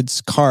 this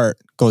kid's cart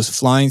goes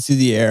flying through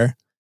the air,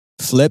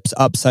 flips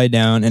upside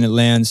down, and it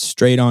lands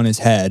straight on his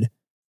head.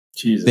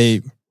 Jesus.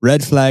 They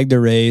red flagged the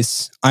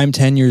race. I'm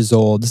 10 years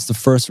old. This is the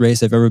first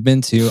race I've ever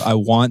been to.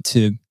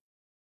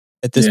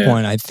 At this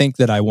point, I think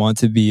that I want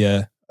to be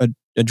a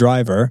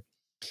driver.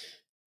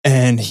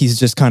 And he's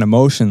just kind of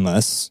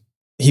motionless.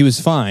 He was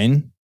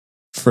fine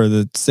for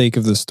the sake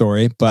of the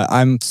story, but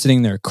I'm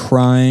sitting there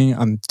crying.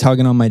 I'm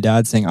tugging on my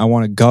dad saying, I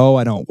want to go.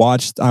 I don't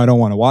want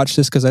to watch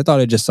this, because I thought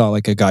I just saw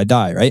like a guy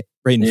die, right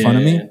in front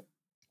of me.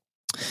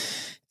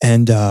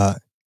 And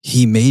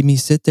he made me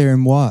sit there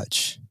and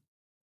watch.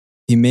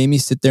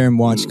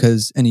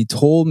 And he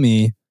told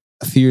me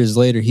a few years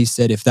later, he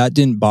said, if that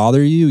didn't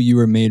bother you, you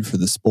were made for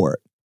the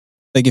sport.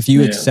 Like if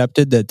you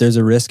accepted that there's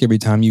a risk every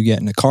time you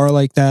get in a car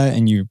like that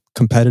and you're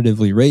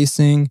competitively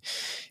racing,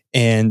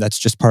 and that's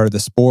just part of the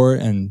sport,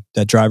 and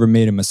that driver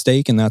made a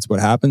mistake and that's what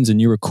happens,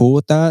 and you were cool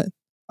with that,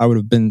 I would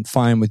have been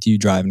fine with you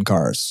driving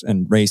cars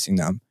and racing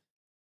them.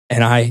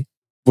 And I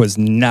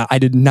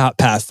did not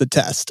pass the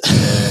test.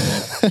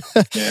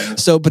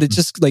 So, but it's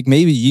just like,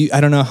 maybe I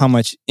don't know how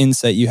much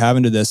insight you have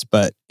into this,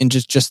 but in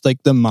just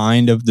like the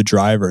mind of the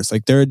drivers,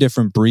 like they're a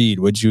different breed.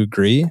 Would you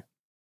agree?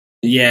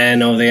 Yeah,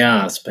 no, they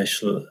are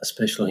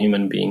special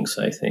human beings.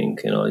 I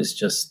think, it's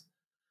just,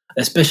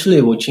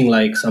 especially watching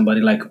like somebody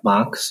like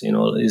Max,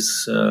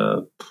 is,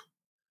 I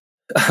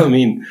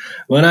mean,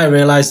 when I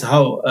realized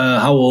how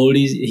old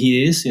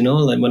he is,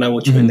 like when I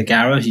watch him in the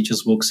garage, he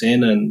just walks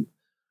in, and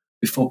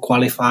before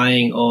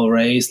qualifying or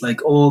race,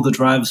 like all the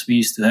drivers we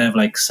used to have,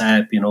 like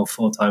Seb,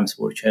 4 times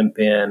world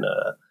champion,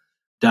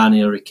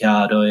 Daniel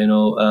Ricciardo,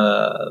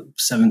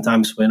 7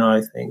 times winner,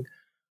 I think.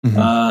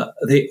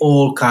 They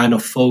all kind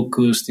of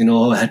focused,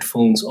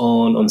 headphones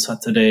on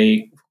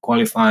Saturday,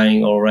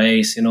 qualifying or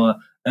race, and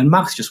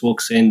Max just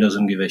walks in,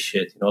 doesn't give a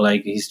shit,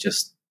 like he's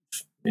just,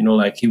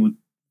 like he would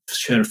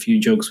share a few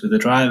jokes with the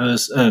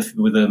drivers,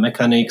 with the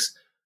mechanics,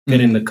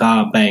 get in the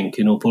car, bang,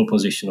 pole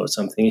position or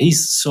something.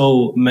 He's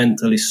so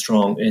mentally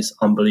strong, it's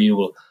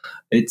unbelievable.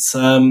 It's,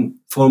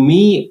 for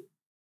me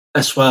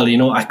as well,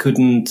 I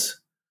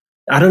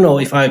don't know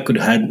if I could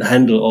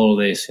handle all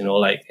this,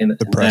 like in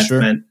the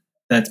pressure.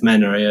 That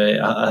manner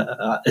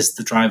as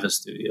the drivers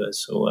do.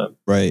 So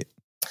right.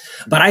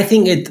 But I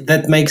think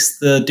that makes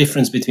the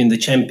difference between the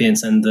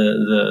champions and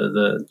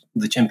the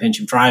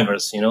championship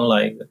drivers.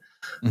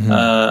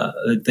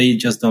 They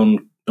just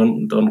don't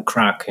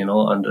crack.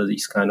 Under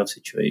these kind of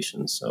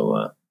situations.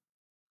 So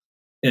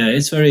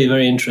it's very,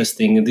 very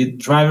interesting. The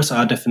drivers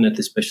are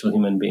definitely special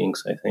human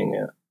beings, I think.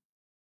 Yeah.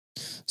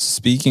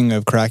 Speaking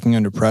of cracking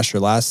under pressure,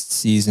 last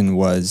season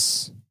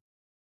was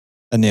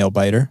a nail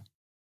biter.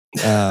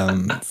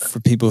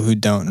 For people who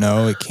don't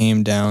know, it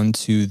came down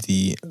to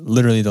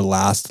literally the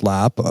last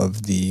lap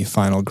of the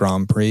final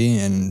Grand Prix,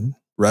 and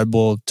Red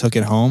Bull took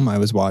it home. I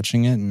was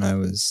watching it and I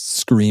was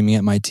screaming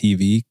at my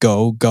TV,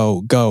 go,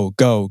 go, go,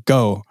 go,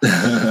 go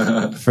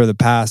for the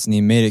pass, and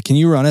he made it. Can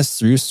you run us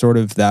through sort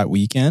of that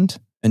weekend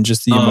and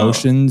just the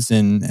emotions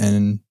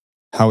and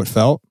how it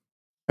felt?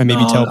 And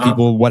maybe tell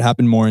people what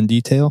happened more in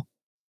detail?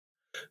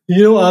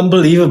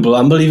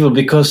 Unbelievable,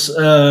 because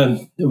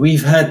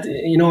we've had,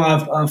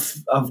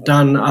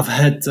 I've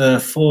had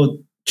 4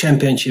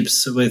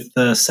 championships with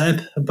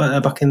Seb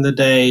back in the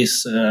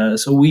days.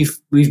 So we've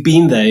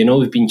been there,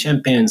 we've been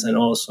champions, and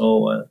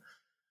also,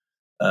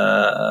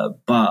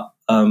 but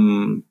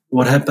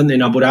what happened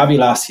in Abu Dhabi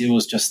last year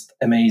was just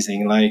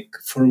amazing. Like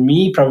for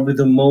me, probably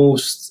the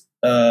most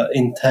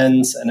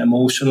intense and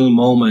emotional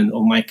moment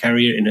of my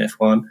career in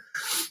F1.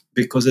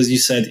 Because, as you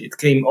said,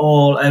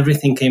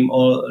 everything came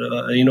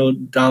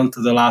down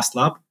to the last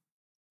lap.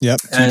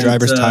 Yep, 2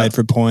 drivers tied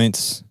for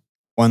points,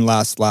 1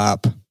 last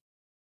lap.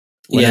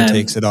 Winner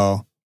takes it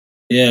all.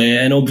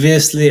 Yeah, and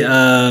obviously,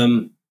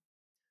 there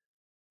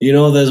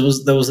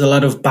was a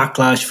lot of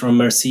backlash from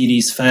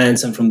Mercedes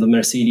fans and from the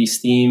Mercedes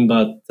team.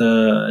 But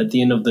at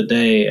the end of the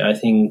day, I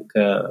think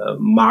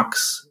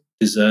Max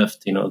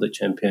deserved, the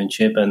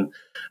championship,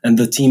 and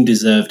the team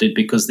deserved it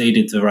because they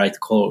did the right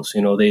calls.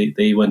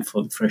 They went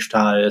for the fresh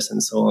tires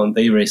and so on.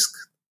 They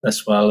risked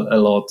as well a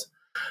lot,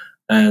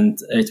 and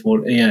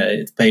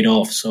it paid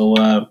off. So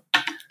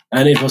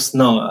and it was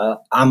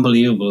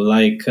unbelievable.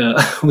 Like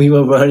we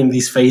were wearing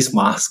these face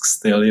masks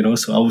still,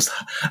 So I was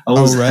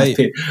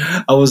happy.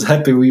 I was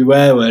happy we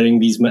were wearing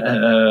these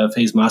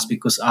face masks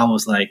because I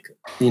was like,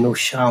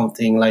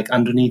 shouting like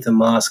underneath the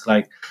mask,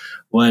 like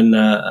when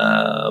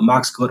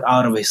Max got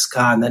out of his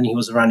car and then he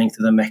was running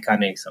to the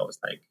mechanics. I was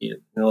like,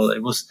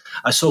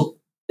 I saw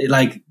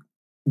like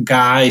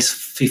guys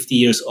 50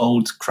 years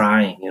old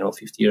crying,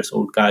 50 years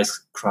old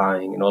guys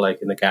crying,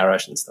 like in the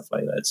garage and stuff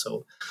like that.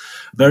 So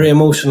very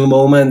emotional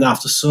moment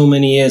after so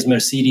many years,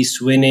 Mercedes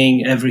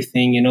winning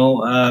everything,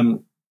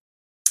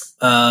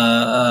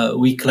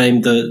 we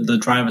claimed the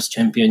drivers'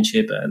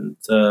 championship, and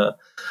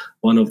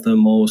one of the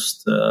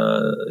most,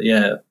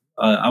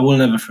 I will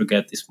never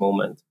forget this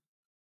moment.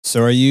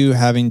 So are you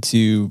having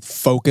to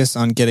focus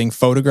on getting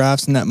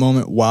photographs in that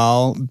moment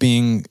while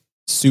being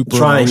super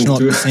emotional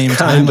at the same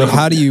time? Like,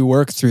 how do you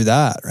work through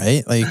that,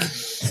 right? Like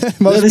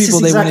most people,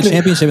 they win a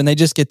championship and they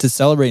just get to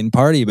celebrate and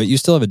party, but you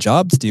still have a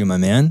job to do, my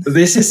man.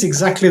 This is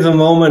exactly the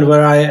moment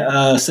where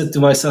I said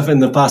to myself in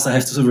the past, I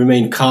have to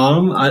remain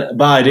calm,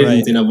 but I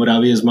didn't in Abu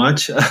Dhabi as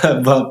much.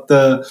 But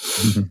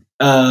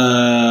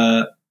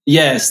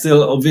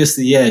still,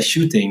 obviously,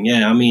 shooting.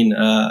 Yeah, I mean,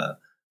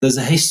 there's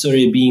a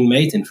history being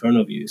made in front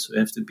of you, so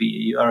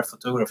you are a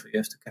photographer, you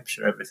have to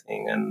capture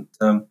everything, and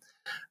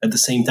at the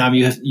same time,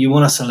 you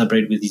want to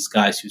celebrate with these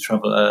guys who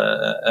travel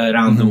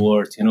around the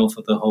world,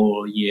 for the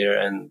whole year,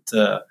 and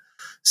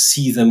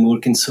see them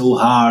working so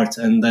hard.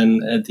 And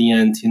then at the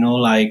end,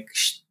 like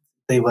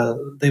they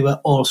were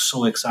all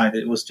so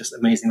excited. It was just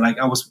amazing. Like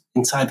I was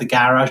inside the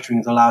garage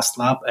during the last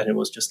lap, and it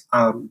was just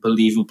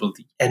unbelievable.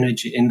 The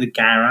energy in the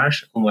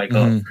garage. Oh my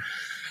God.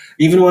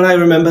 Even when I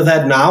remember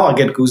that now, I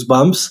get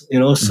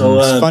goosebumps, so.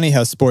 It's funny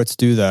how sports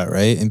do that,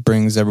 right? It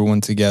brings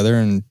everyone together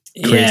and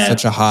creates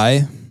such a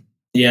high.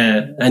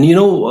 Yeah, and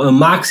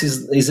Max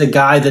is a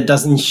guy that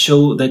doesn't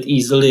show that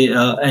easily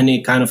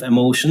any kind of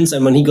emotions.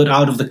 And when he got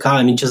out of the car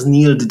and he just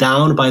kneeled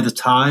down by the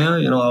tire,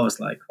 I was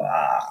like,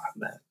 wow,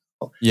 man.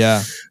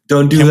 Yeah,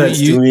 don't do that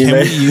to me,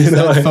 man. Can we use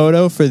that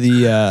photo for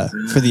the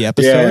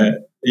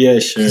episode? Yeah,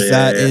 sure.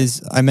 That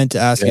is, I meant to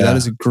ask you. That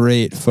is a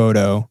great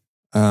photo.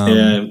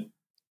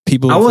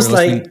 People,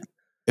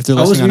 if they're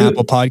listening on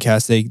Apple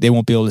Podcasts, they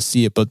won't be able to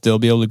see it, but they'll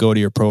be able to go to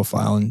your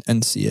profile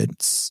and see it.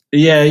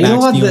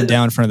 Max kneeling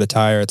down in front of the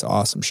tire. It's an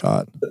awesome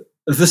shot.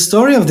 The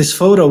story of this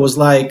photo was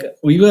like,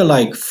 we were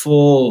like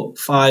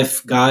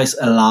 4-5 guys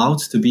allowed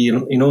to be,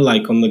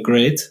 like on the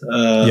grid,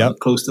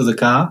 close to the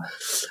car.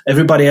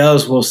 Everybody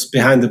else was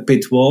behind the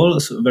pit wall,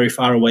 so very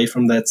far away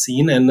from that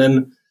scene. And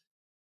then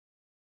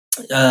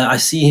I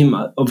see him,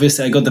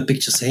 obviously I got the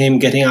pictures of him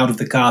getting out of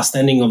the car,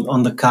 standing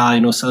on the car,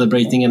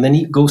 celebrating. And then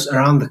he goes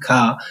around the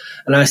car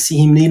and I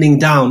see him kneeling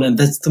down. And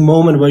that's the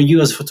moment where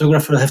you as a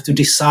photographer have to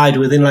decide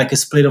within like a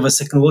split of a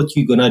second what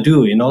you're going to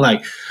do,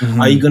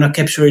 are you going to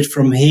capture it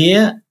from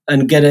here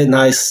and get a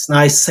nice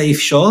safe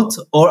shot?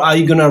 Or are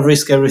you going to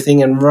risk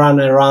everything and run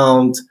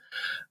around,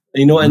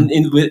 and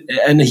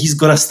he's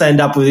going to stand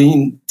up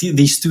within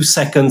these 2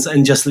 seconds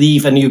and just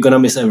leave and you're going to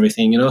miss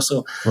everything,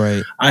 So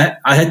right. I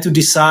had to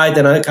decide,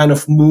 and I kind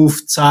of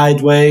moved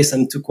sideways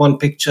and took one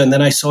picture, and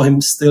then I saw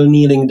him still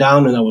kneeling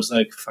down and I was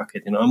like, fuck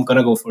it, I'm going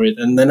to go for it.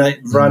 And then I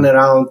ran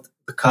around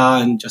the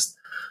car and just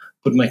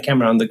put my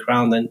camera on the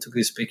ground and took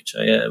this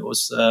picture. Yeah, it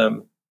was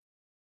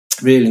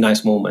really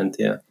nice moment.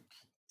 Yeah.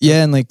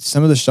 Yeah. And like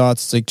some of the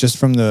shots, like just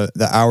from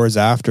the hours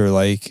after,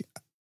 like,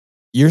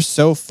 you're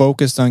so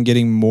focused on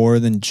getting more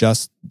than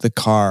just the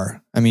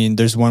car. I mean,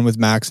 there's one with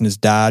Max and his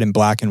dad in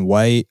black and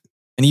white,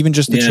 and even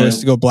just the choice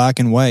to go black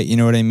and white. You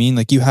know what I mean?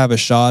 Like you have a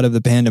shot of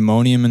the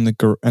pandemonium in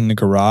the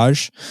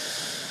garage.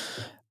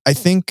 I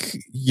think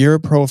your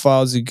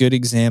profile is a good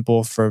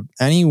example for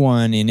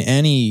anyone in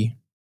any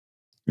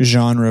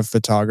genre of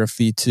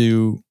photography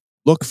to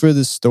look for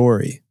the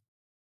story.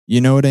 You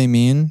know what I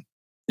mean?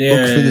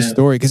 Look for the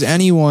story, because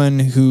anyone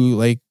who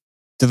like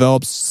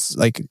develops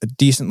like a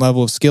decent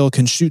level of skill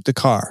can shoot the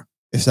car.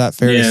 Is that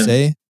fair to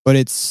say? But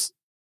it's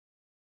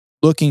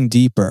looking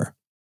deeper.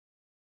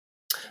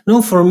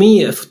 No, for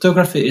me,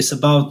 photography is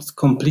about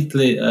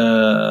completely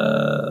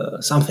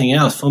something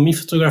else. For me,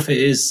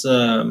 photography is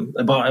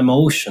about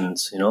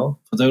emotions.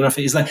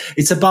 Photography is like,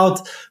 it's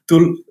about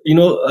to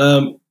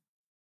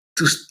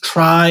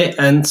try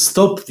and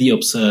stop the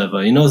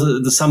observer.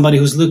 The somebody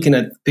who's looking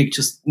at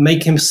pictures,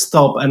 make him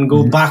stop and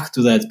go back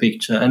to that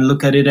picture and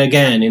look at it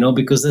again.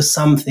 Because there's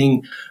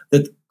something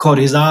that caught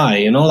his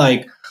eye.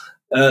 Like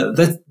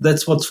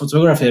that's what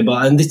photography is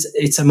about, and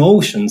it's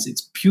emotions.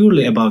 It's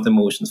purely about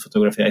emotions,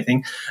 photography, I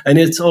think. And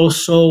it's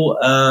also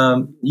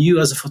you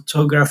as a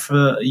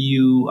photographer,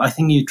 I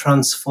think you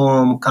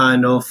transform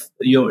kind of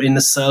your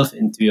inner self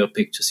into your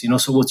pictures.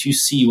 So what you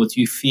see, what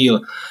you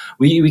feel.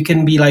 We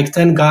can be like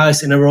 10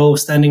 guys in a row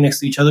standing next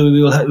to each other.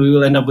 We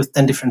will end up with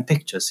 10 different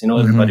pictures.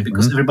 Everybody,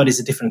 because everybody's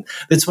a different.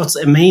 That's what's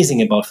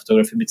amazing about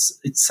photography.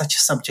 It's such a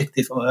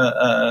subjective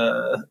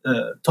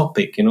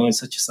topic. It's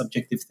such a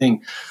subjective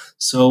thing.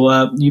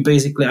 So you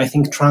basically, I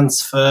think,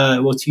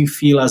 transfer what you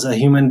feel as a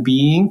human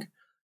being.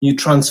 You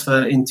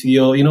transfer into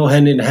your,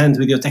 hand in hand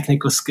with your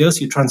technical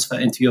skills. You transfer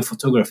into your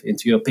photography,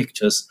 into your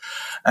pictures,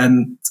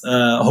 and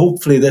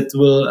hopefully that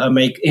will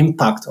make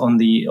impact on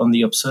the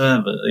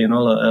observer.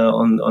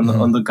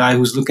 On the guy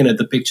who's looking at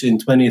the picture in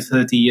 20,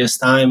 30 years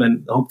time,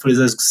 and hopefully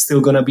there's still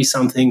gonna be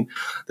something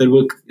that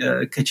will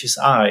catch his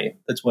eye.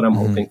 That's what I'm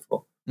hoping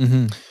for.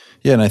 Mm-hmm.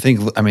 Yeah, and I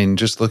think,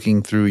 just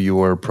looking through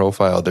your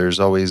profile, there's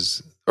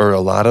always, or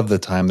a lot of the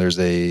time, there's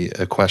a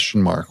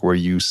question mark where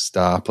you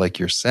stop, like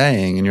you're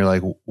saying, and you're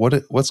like,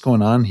 what's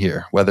going on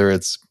here? Whether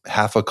it's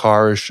half a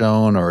car is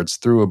shown, or it's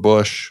through a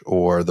bush,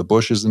 or the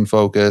bush is in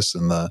focus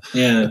and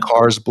the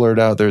car's blurred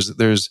out.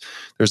 There's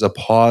a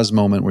pause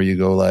moment where you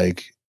go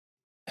like,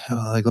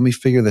 let me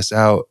figure this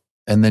out,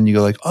 and then you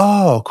go like,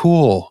 oh,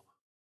 cool.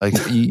 Like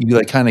you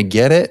like kind of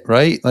get it,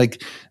 right?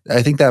 Like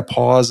I think that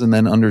pause and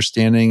then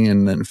understanding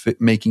and then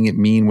making it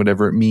mean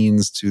whatever it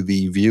means to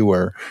the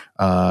viewer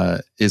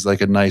is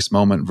like a nice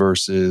moment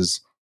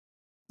versus,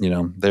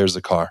 there's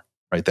a car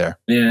right there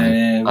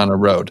on a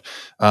road.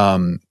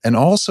 And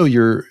also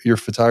your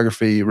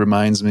photography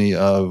reminds me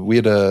of, we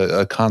had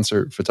a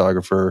concert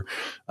photographer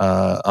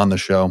on the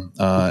show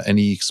and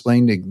he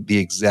explained the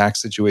exact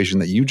situation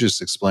that you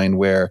just explained,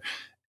 where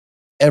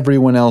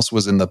everyone else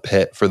was in the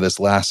pit for this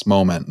last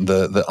moment,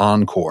 the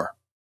encore.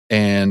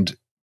 And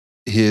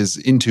his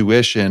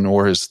intuition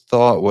or his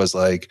thought was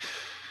like,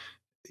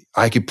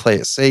 I could play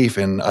it safe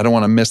and I don't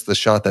want to miss the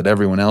shot that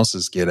everyone else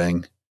is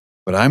getting,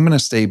 but I'm going to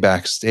stay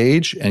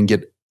backstage and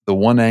get the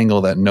one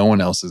angle that no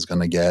one else is going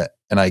to get.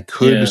 And I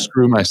could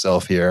screw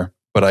myself here,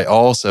 but I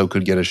also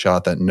could get a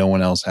shot that no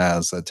one else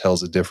has that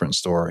tells a different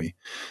story.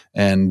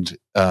 And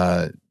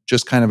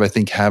just kind of, I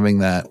think, having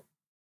that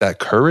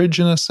courage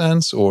in a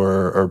sense,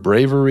 or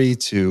bravery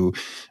to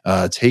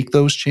take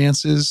those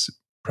chances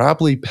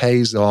probably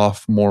pays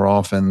off more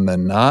often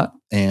than not.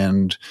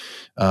 And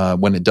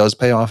when it does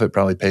pay off, it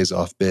probably pays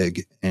off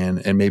big. And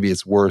maybe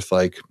it's worth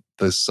like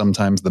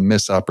sometimes the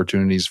missed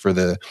opportunities for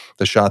the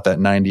shot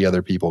that 90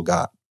 other people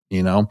got,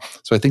 So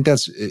I think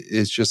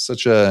it's just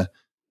such a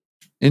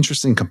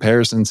interesting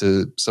comparison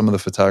to some of the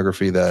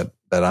photography that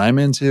I'm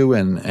into,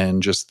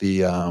 and just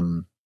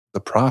the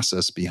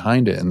process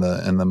behind it and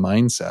the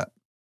mindset.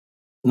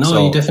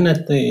 No, you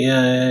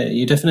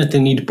definitely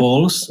need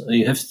balls.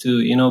 You have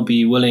to,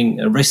 be willing,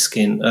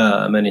 risking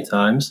many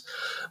times.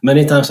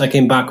 Many times I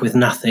came back with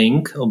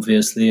nothing,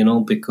 obviously,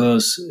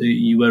 because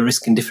you were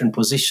risking different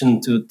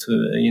position to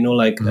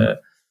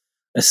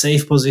a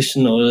safe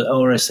position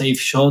or a safe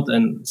shot,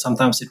 and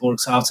sometimes it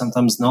works out,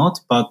 sometimes not.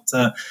 But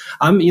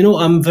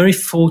I'm very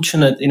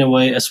fortunate in a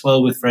way as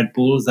well with Red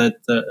Bull, that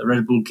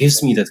Red Bull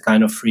gives me that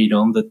kind of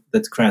freedom,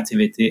 that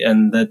creativity,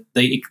 and that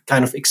they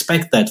kind of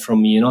expect that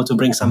from me, to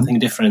bring something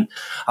different.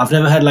 I've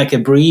never had like a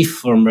brief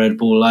from Red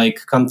Bull,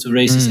 like come to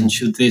races and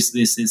shoot this,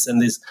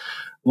 and this.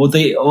 What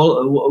they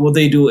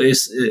do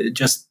is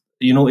just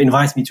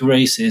invite me to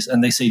races,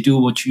 and they say, do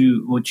what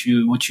you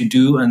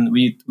do, and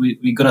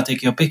we're gonna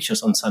take your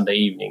pictures on Sunday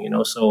evening,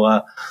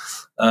 So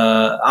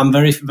I'm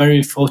very,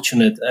 very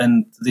fortunate,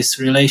 and this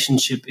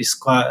relationship is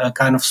quite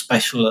kind of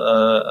special,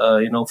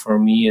 for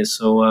me.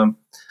 So,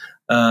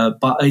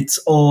 but it's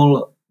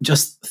all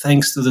just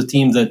thanks to the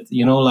team that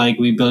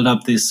we build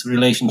up this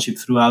relationship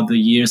throughout the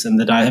years, and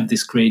that I have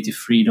this creative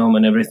freedom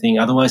and everything.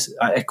 Otherwise,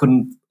 I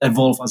couldn't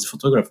evolve as a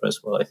photographer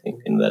as well, I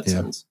think, in that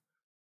sense.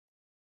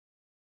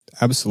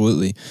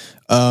 Absolutely.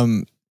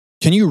 Can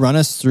you run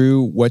us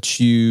through what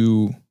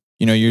your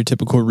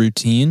typical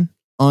routine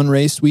on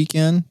race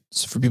weekend?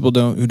 So for people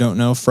who don't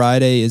know,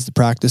 Friday is the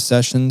practice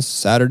sessions.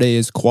 Saturday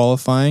is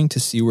qualifying to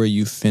see where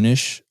you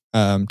finish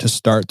to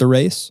start the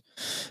race.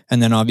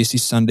 And then obviously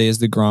Sunday is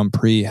the Grand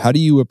Prix. How do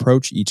you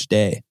approach each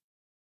day?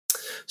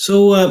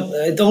 So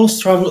it all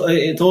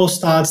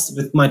starts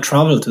with my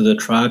travel to the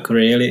track.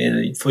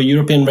 Really, for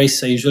European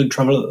races, I usually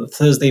travel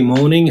Thursday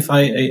morning if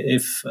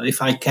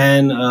I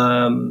can,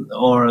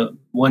 or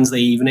Wednesday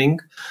evening.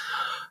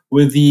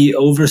 With the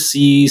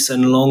overseas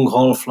and long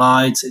haul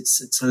flights,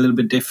 it's a little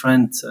bit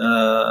different.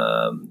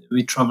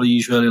 We travel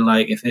usually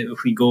like if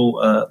we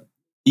go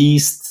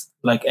east,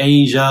 like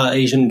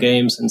Asian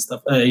games and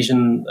stuff,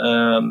 Asian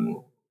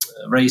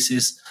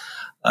races.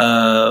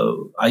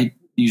 I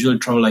usually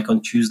travel like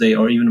on Tuesday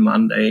or even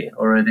Monday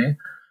already.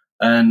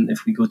 And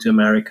if we go to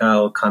America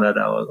or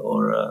Canada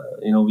or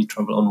we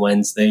travel on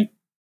Wednesday.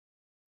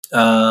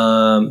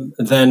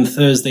 Then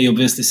Thursday,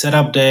 obviously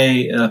setup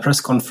day,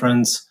 press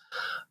conference.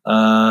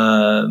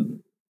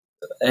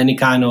 any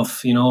kind of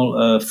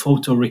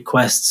photo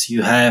requests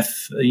you have,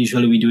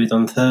 usually we do it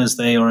on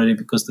Thursday already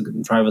because the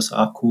drivers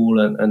are cool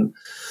and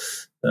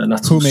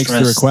not so Who makes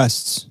stressed. the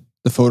requests?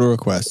 The photo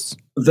requests?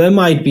 There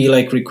might be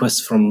like requests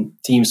from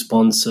team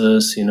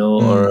sponsors,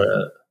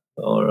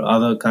 or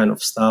other kind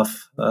of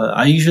stuff.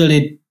 I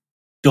usually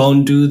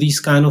don't do these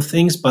kind of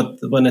things, but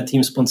when a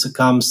team sponsor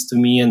comes to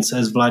me and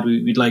says, Vlad,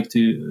 we'd like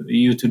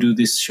you to do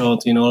this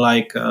shot,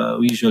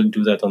 we usually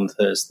do that on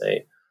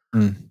Thursday.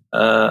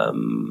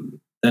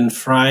 Then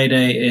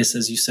Friday is,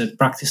 as you said,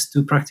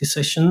 two practice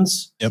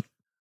sessions. Yep.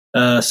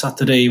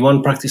 Saturday,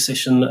 one practice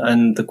session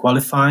and the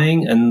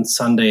qualifying, and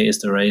Sunday is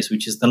the race,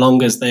 which is the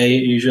longest day.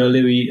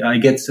 Usually I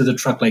get to the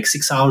track like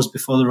 6 hours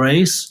before the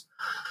race.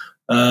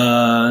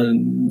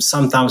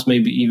 Sometimes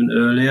maybe even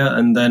earlier,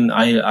 and then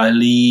I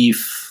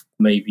leave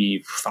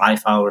maybe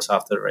 5 hours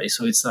after the race.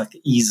 So it's like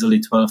easily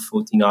 12,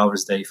 14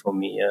 hours day for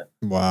me. Yeah.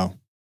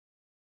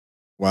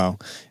 Wow.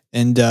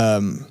 And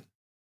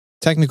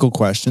technical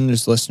question.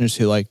 There's listeners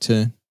who like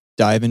to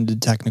dive into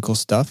technical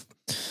stuff.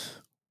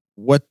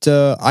 What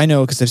I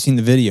know because I've seen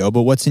the video,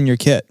 but what's in your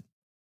kit?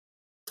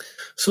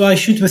 So I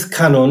shoot with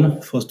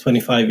Canon for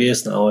 25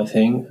 years now, I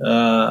think.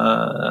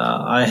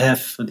 I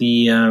have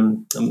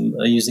I'm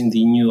using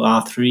the new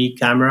R3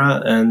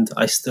 camera, and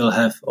I still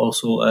have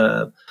also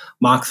a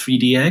Mark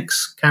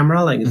 3DX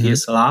camera, like a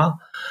DSLR.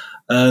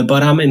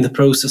 But I'm in the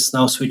process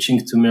now switching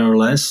to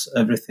mirrorless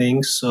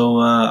everything. So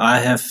I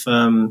have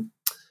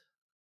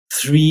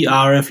 3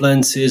 RF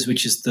lenses,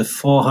 which is the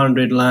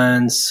 400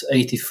 lens,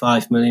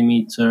 85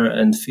 millimeter,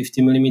 and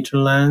 50 millimeter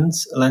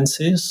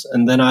lenses.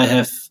 And then I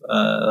have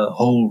a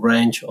whole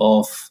range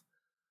of,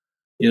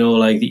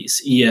 like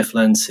these EF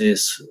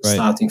lenses,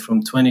 starting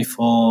from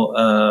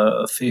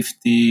 24,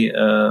 50,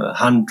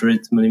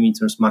 100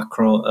 millimeters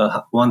macro,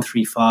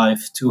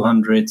 135,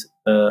 200.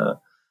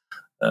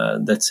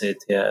 That's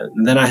it. Yeah.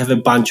 And then I have a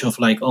bunch of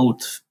like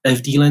old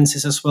FD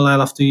lenses as well. I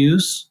love to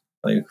use,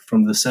 like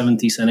from the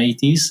 70s and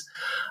 80s.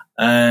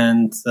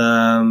 And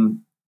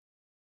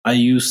I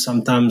use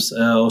sometimes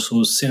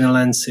also cine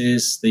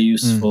lenses. They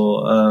use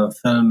for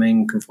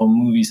filming, for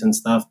movies and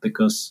stuff,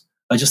 because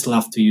I just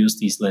love to use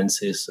these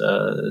lenses.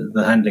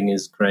 The handling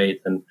is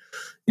great, and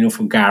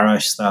for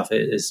garage stuff,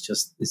 it's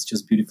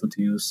just beautiful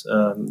to use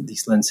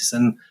these lenses.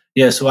 And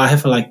yeah, so I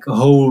have like a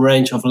whole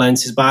range of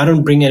lenses, but I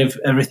don't bring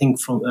everything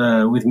from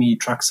with me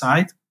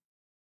trackside.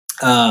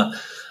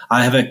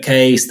 I have a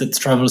case that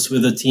travels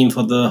with the team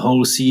for the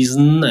whole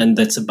season, and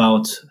that's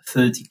about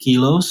 30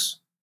 kilos.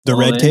 The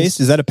red case?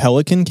 Is that a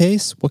Pelican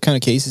case? What kind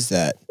of case is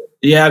that?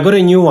 Yeah, I got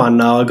a new one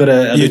now. You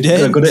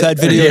did? That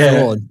video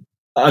is old.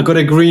 I got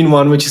a green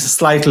one, which is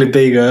slightly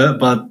bigger,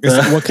 but...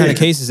 What kind of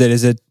case is it?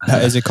 Is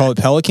it called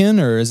Pelican,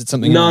 or is it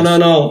something else?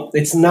 No.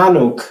 It's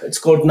Nanook. It's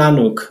called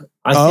Nanook.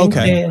 I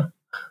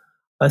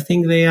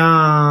think they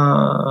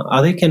are...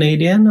 Are they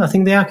Canadian? I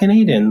think they are a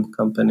Canadian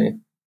company.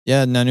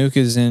 Yeah, Nanook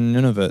is in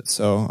Nunavut,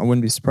 so I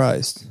wouldn't be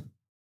surprised.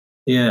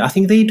 Yeah, I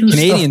think they do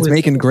Canadians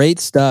making great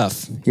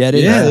stuff. Yeah,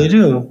 they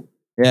do.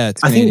 Yeah, it's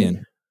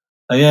Canadian.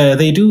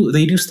 They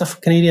do stuff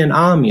for Canadian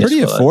Army. Pretty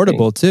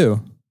affordable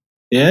too.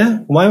 Yeah,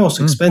 mine was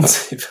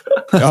expensive.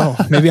 Oh,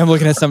 maybe I'm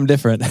looking at something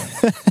different.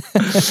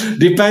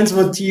 Depends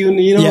what you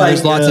Yeah,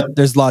 like,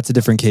 there's lots of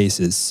different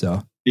cases.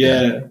 So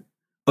yeah,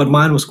 but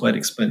mine was quite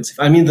expensive.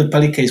 I mean, the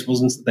Peli case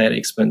wasn't that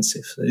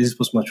expensive. This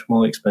was much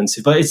more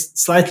expensive, but it's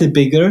slightly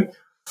bigger.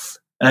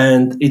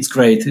 And it's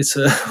great. It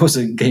was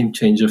a game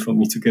changer for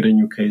me to get a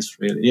new case,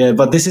 really. Yeah,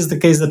 but this is the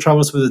case that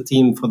travels with the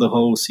team for the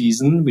whole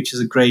season, which is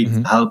a great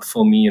help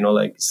for me.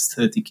 Like it's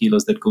 30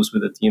 kilos that goes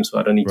with the team, so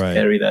I don't need to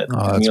carry that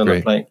with me on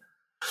the plane.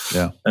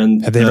 Yeah.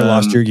 And have they ever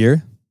lost your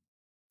gear?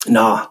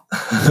 No,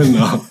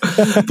 no.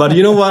 But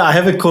you know what? I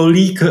have a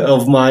colleague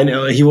of mine.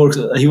 He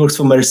works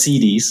for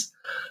Mercedes.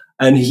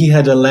 And he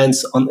had a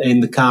lens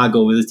in the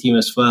cargo with the team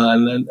as well.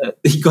 And then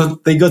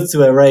they got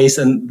to a race,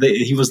 and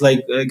he was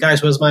like,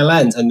 "Guys, where's my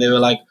lens?" And they were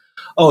like,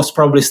 "Oh, it's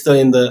probably still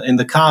in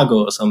the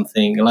cargo or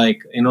something.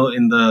 Like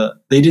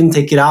they didn't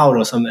take it out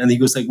or something." And he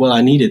was like, "Well,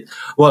 I need it.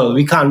 Well,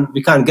 we can't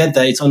get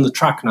there. It's on the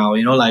truck now.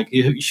 Like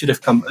you should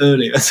have come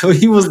earlier." So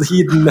he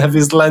didn't have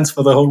his lens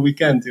for the whole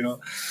weekend.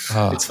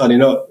 It's funny.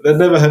 No, that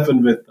never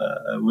happened with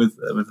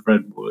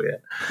Red Bull.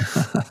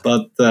 Yeah,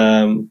 but.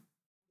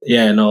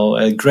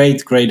 A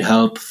great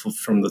help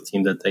from the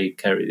team that they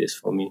carry this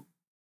for me.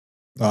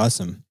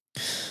 Awesome.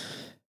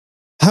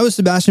 How is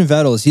Sebastian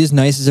Vettel? Is he as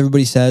nice as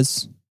everybody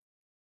says?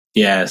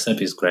 Yeah,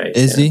 Seb is great.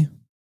 Is he?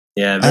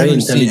 Yeah, very I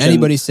haven't seen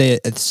anybody say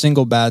a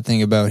single bad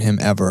thing about him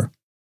ever.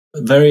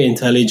 Very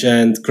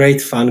intelligent,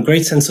 great fun,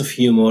 great sense of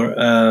humor.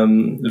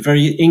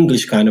 Very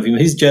English kind of humor.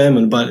 He's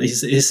German, but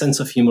his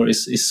sense of humor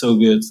is so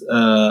good.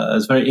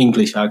 It's very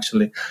English,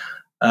 actually.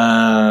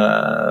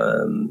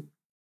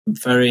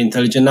 Very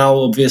intelligent now,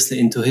 obviously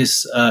into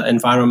his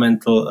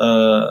environmental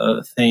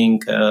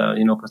thing,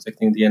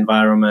 protecting the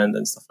environment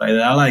and stuff like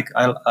that. I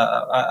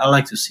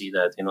like to see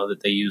that, that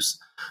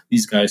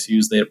these guys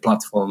use their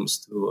platforms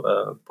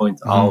to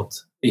point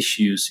out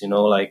issues,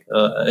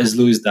 as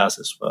Lewis does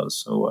as well.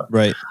 So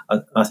right,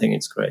 I think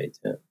it's great.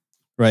 Yeah.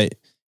 Right.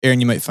 Aaron,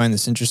 you might find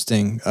this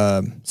interesting.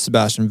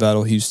 Sebastian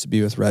Vettel, who used to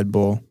be with Red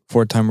Bull,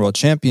 4-time world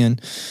champion,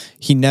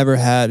 he never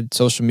had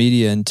social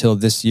media until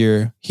this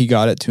year. He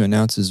got it to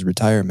announce his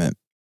retirement.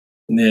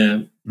 Yeah.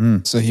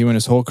 So he went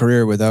his whole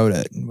career without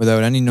it,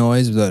 without any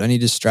noise, without any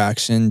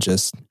distraction,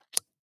 just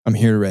I'm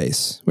here to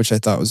race, which I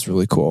thought was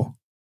really cool.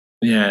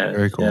 Yeah.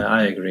 Very cool. Yeah,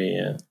 I agree.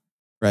 Yeah.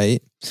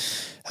 Right.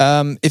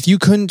 If you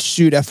couldn't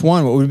shoot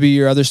F1, what would be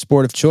your other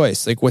sport of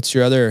choice? Like, what's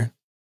your other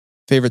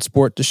favorite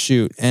sport to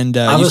shoot? And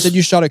you said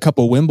you shot a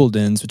couple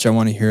Wimbledons, which I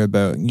want to hear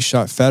about. You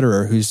shot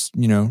Federer, who's,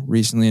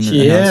 recently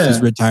announced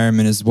his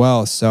retirement as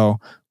well. So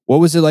what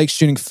was it like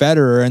shooting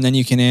Federer? And then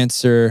you can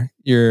answer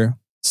your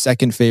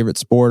second favorite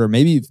sport, or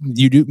maybe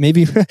you do,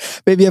 maybe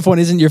F1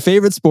 isn't your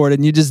favorite sport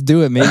and you just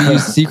do it. Maybe you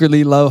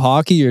secretly love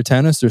hockey or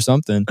tennis or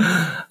something.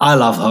 I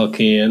love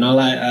hockey,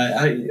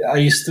 I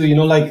used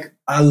to,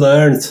 I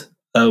learned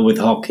with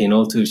hockey,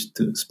 to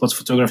sports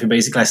photography.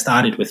 Basically, I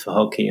started with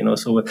hockey,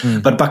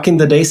 but back in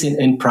the days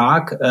in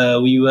Prague,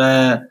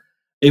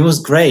 it was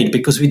great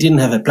because we didn't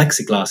have a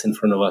plexiglass in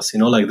front of us,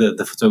 like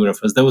the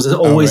photographers. There was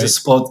always a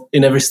spot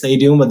in every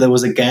stadium, but there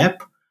was a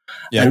gap,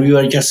 and we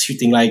were just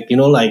shooting like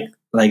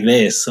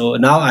this. So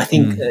now I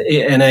think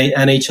in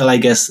NHL, I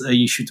guess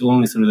you shoot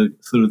only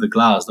through the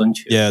glass, don't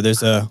you? Yeah,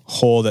 there's a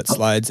hole that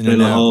slides in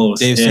and out. Holes.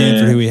 Dave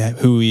Sanford,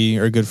 who we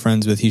are good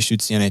friends with, he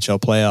shoots the NHL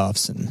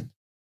playoffs, and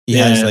he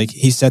has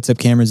he sets up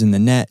cameras in the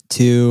net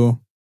too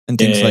and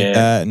things like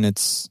that. And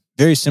it's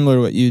very similar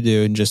to what you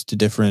do, in just a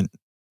different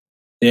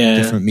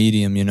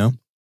medium,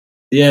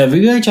 Yeah,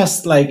 we were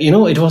just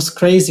it was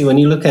crazy when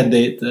you look at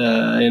it,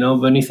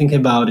 when you think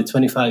about it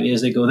 25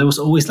 years ago, there was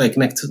always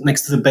next to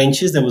the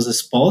benches, there was a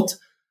spot,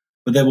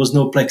 but there was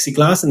no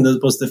plexiglass, and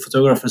that was the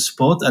photographer's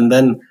spot. And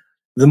then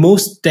the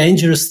most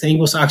dangerous thing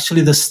was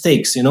actually the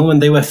sticks, when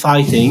they were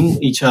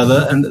fighting each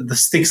other and the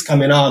sticks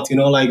coming out,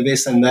 like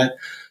this and that.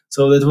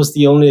 So that was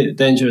the only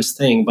dangerous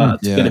thing,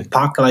 but to get a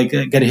puck,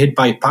 get hit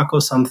by a puck or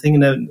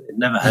something, it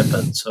never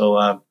happened. So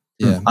I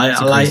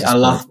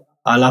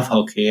love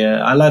hockey.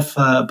 I love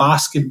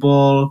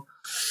basketball.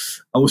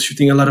 I was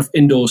shooting a lot of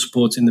indoor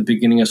sports in the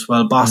beginning as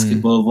well.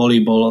 Basketball,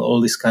 volleyball,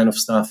 all this kind of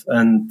stuff.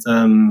 And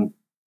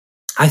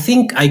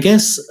I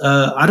guess,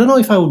 I don't know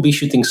if I would be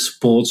shooting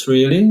sports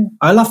really.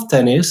 I love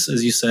tennis,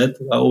 as you said.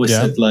 I always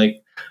said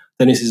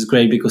tennis is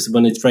great because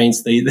when it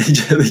rains, they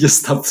just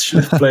stop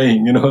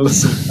playing,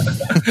 so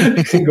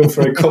you can go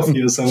for a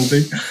coffee or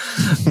something.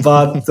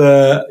 But,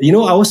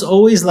 I was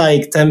always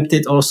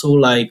tempted also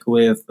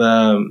with,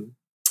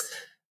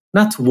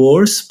 not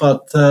wars,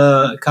 but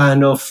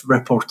kind of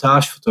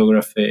reportage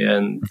photography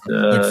and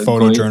like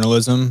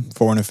photojournalism,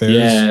 foreign affairs.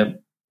 Yeah,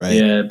 right.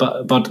 Yeah.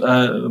 But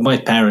my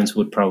parents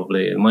would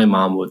probably, my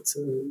mom would.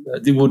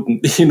 They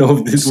wouldn't,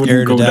 it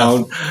wouldn't go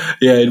down.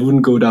 Yeah, it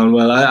wouldn't go down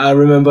well. I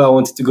remember I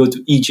wanted to go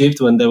to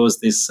Egypt when there was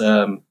this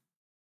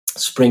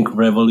Spring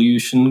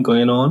Revolution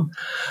going on.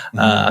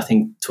 I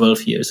think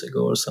 12 years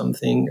ago or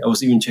something. I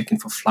was even checking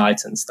for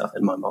flights and stuff,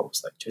 and my mom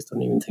was like, "Just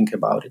don't even think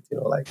about it,"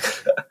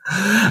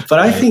 But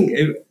I think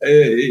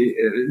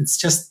it's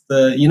just,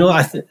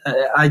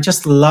 I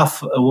just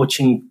love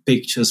watching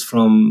pictures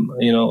from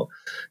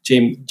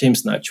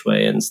James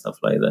Natchway and stuff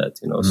like that.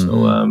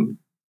 So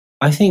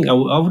I think I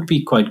would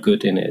be quite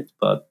good in it,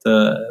 but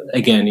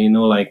again,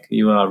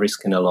 you are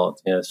risking a lot.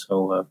 Yeah,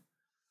 so.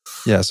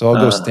 So I'll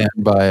go stand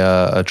by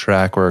a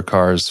track where a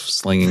car is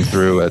slinging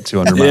through at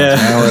 200 miles an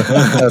hour.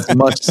 That's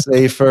much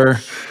safer,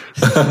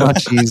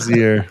 much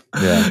easier.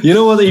 Yeah. You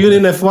know what? Even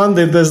in F1,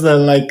 there's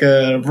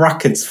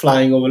rockets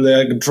flying over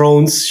there,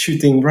 drones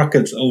shooting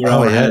rockets over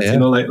our heads. Yeah.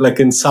 Like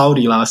in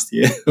Saudi last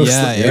year.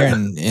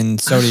 In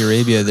Saudi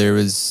Arabia, there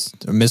was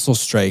a missile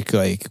strike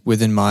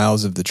within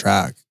miles of the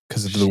track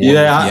because of the war with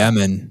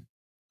Yemen.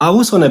 I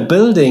was on a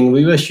building.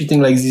 We were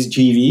shooting these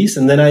GVs,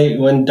 and then I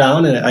went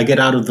down and I get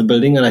out of the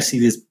building and I see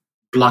this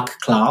black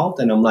cloud,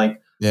 and I'm like,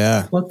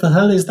 what the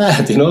hell is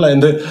that?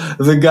 And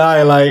the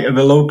guy,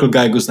 the local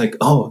guy goes like,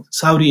 "Oh,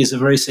 Saudi is a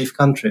very safe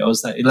country." I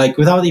was like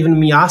without even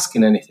me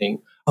asking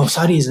anything, "Oh,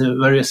 Saudi is a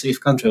very safe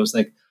country." I was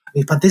like,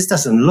 but this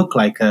doesn't look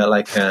like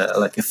a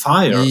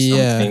fire or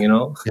something,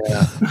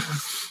 Yeah.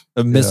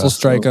 A missile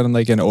strike on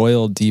an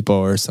oil depot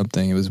or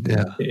something. It was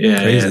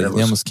crazy. They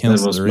almost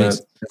canceled the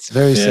race. It's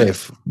very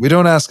safe. We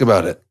don't ask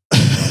about it.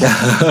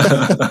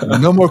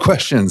 No more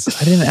questions.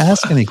 I didn't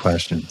ask any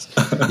questions.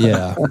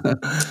 Yeah.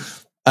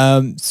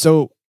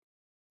 So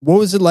what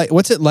was it like?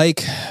 What's it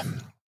like?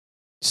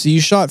 So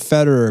you shot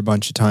Federer a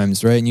bunch of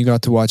times, right? And you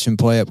got to watch him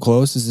play up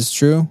close. Is this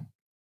true?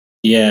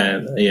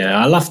 Yeah.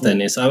 I love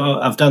tennis.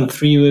 I've done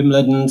 3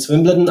 Wimbledons.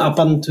 Wimbledon up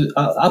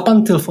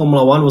until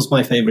Formula 1 was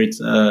my favorite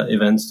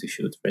events to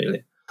shoot,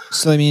 really.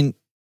 So,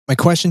 my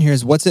question here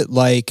is, what's it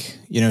like,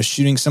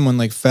 shooting someone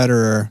like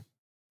Federer?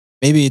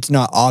 Maybe it's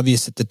not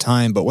obvious at the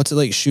time, but what's it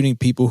like shooting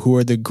people who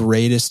are the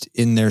greatest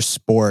in their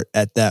sport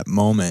at that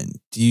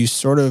moment? Do you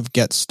sort of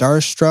get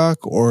starstruck,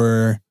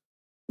 or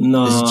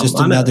no, is it just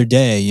another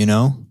day,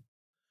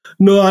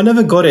 No, I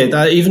never got it.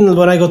 Even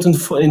when I got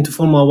into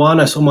Formula One,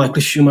 I saw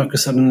Michael Schumacher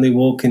suddenly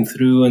walking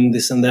through and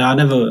this and that. I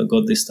never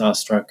got this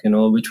starstruck,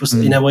 which was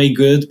in a way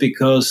good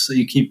because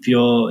you keep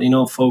your,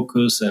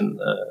 focus and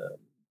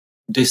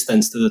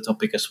distance to the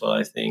topic as well,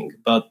 I think.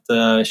 But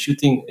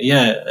shooting,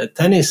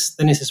 tennis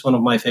is one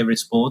of my favorite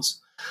sports.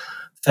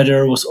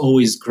 Federer was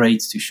always great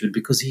to shoot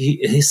because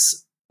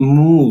his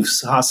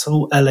moves are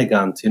so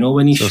elegant,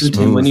 when you shoot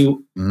him, when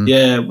you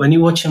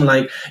watch him,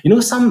 like,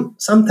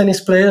 some tennis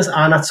players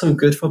are not so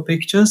good for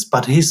pictures,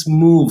 but his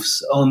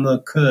moves on the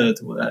court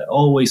were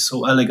always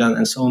so elegant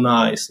and so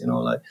nice,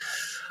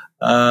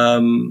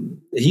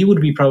 he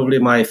would be probably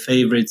my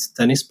favorite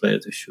tennis player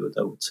to shoot,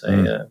 I would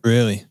say.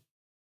 Really?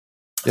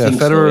 Yeah,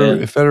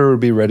 Federer would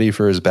be ready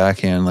for his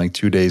backhand like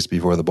 2 days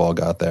before the ball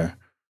got there.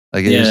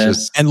 Like it was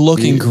just, and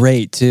looking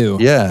great too.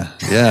 Yeah.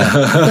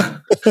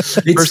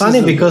 It's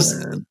funny because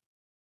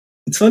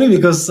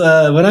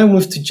when I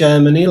moved to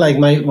Germany, like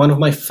one of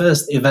my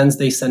first events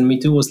they sent me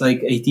to was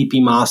like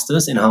ATP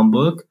Masters in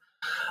Hamburg,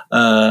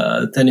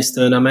 tennis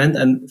tournament,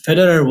 and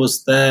Federer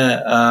was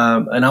there,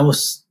 and I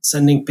was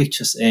sending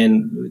pictures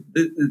in.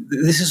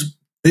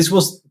 This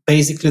was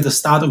basically the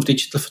start of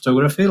digital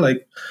photography,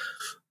 like.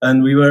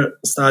 And we were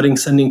starting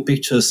sending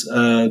pictures,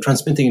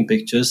 transmitting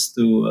pictures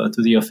to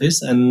the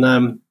office. And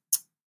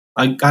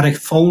I got a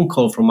phone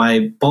call from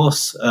my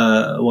boss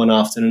one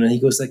afternoon, and he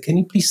goes like, "Can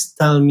you please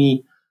tell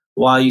me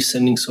why you're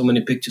sending so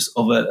many pictures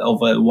of a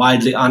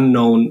widely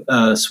unknown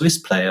Swiss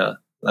player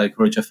like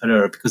Roger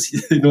Federer?" Because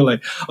I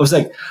was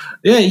like,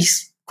 "Yeah,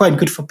 he's quite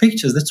good for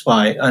pictures, that's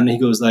why." And he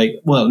goes like,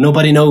 "Well,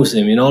 nobody knows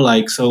him,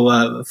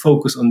 so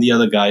focus on the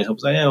other guys." I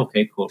was like, "Yeah,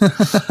 okay, cool."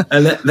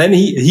 And then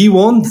he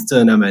won the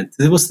tournament.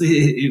 It was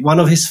one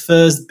of his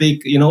first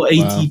big,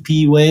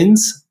 ATP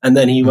wins. And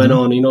then he went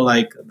on,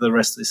 like the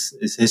rest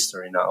is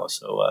history now.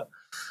 So,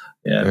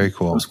 very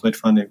cool. It was quite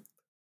funny.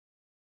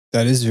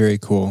 That is very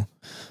cool.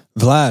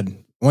 Vlad,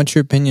 what's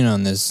your opinion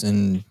on this?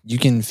 And you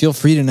can feel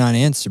free to not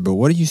answer, but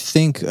what do you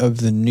think of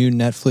the new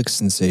Netflix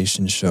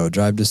sensation show,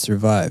 Drive to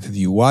Survive? Have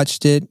you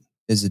watched it?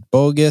 Is it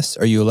bogus?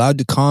 Are you allowed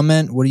to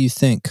comment? What do you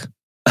think?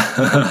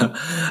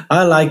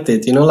 I liked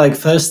it.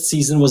 First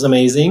season was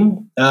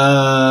amazing.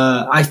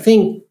 I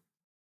think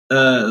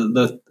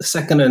the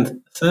second and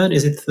third,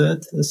 is it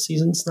third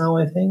seasons now,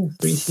 I think?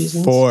 3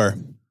 seasons? 4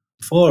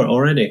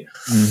 already.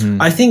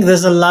 I think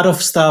there's a lot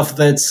of stuff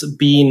that's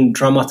been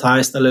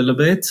dramatized a little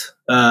bit.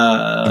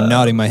 I'm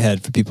nodding my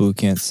head for people who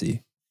can't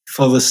see.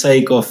 For the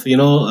sake of,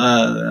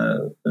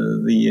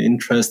 the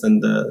interest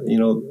and,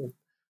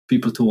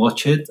 people to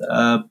watch it.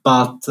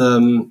 But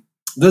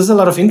there's a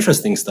lot of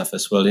interesting stuff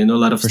as well, a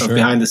lot of stuff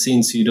behind the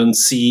scenes you don't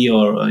see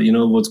or,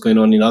 what's going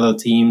on in other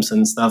teams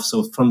and stuff.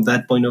 So from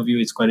that point of view,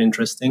 it's quite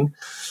interesting.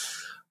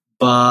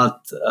 But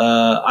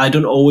I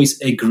don't always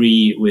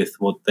agree with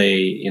what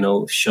they,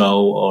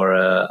 show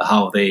or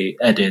how they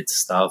edit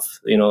stuff,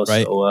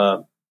 Right.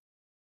 So,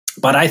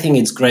 but I think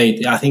it's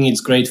great. I think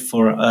it's great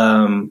for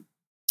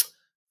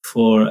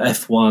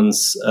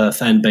F1's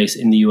fan base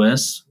in the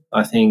US.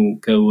 I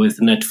think with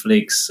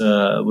Netflix,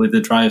 with the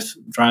Drive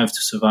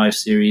to Survive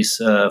series,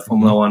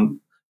 Formula One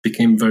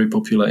became very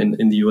popular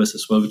in the US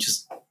as well, which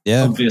is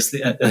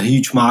obviously a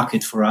huge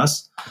market for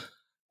us.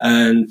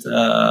 And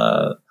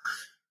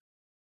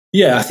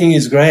I think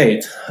it's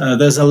great.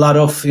 There's a lot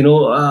of,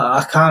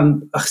 I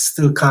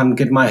still can't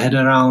get my head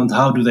around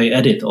how do they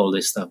edit all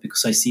this stuff,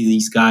 because I see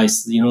these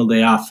guys,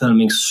 they are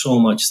filming so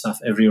much stuff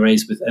every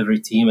race with every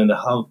team, and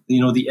how,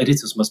 the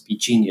editors must be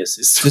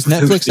geniuses. Does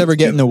Netflix ever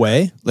get in the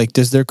way? Like,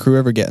 does their crew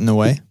ever get in the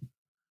way?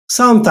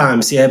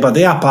 Sometimes, yeah, but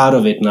they are part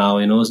of it now,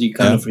 so you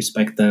kind of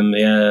respect them.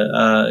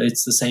 Yeah,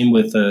 it's the same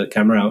with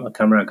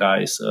camera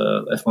guys,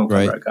 F1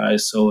 camera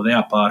guys. So they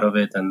are part of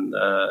it, and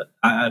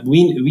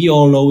we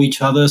all know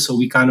each other, so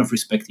we kind of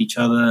respect each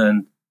other.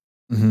 And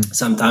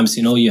sometimes,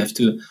 you have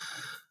to,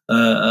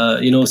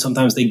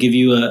 sometimes they give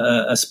you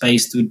a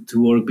space to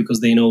work because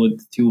they know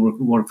to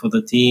work for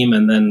the team,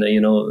 and then the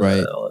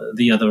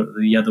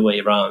other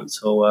way around.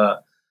 So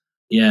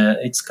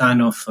it's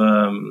kind of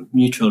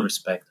mutual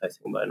respect, I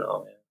think, by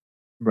now. Yeah.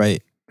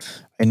 Right.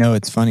 I know,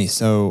 it's funny.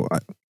 So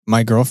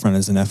my girlfriend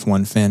is an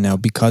F1 fan now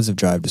because of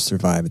Drive to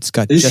Survive. It's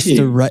got just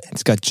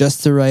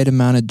the right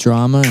amount of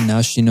drama, and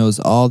now she knows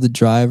all the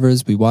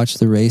drivers. We watch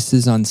the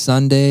races on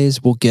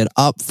Sundays. We'll get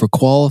up for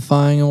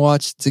qualifying and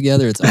watch it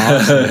together. It's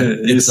awesome.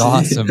 It's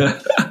awesome.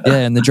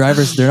 Yeah, and the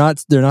drivers, they're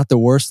not the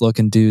worst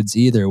looking dudes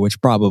either,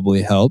 which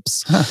probably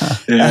helps.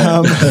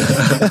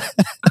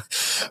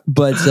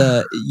 But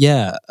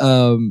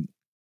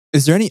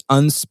is there any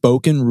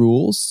unspoken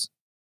rules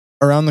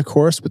around the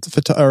course with the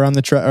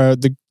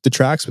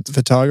tracks with the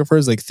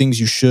photographers, like things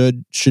you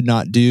should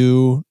not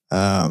do,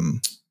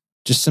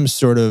 just some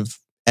sort of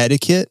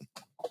etiquette?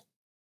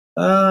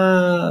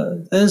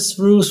 There's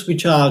rules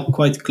which are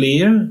quite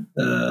clear,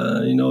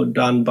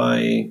 done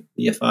by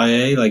the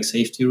FIA, like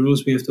safety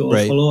rules we have to all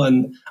follow,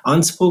 and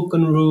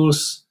unspoken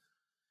rules.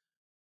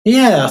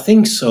 Yeah, I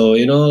think so.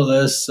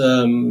 There's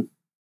you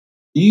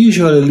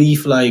usually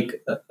leave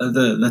like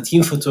the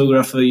team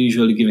photographer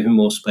usually give him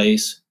more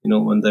space.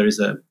 When there is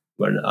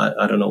when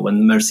I don't know,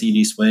 when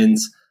Mercedes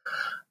wins.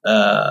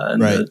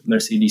 And the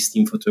Mercedes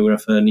team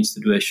photographer needs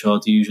to do a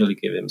shot, you usually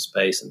give him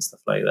space and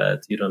stuff like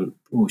that. You don't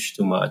push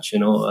too much, you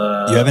know.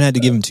 You haven't had to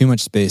give him too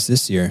much space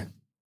this year.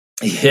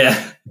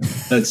 Yeah,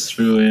 that's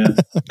true. Yeah,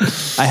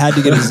 I had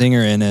to get a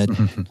zinger in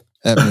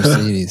at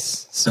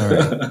Mercedes. Sorry,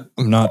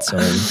 I'm not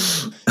sorry.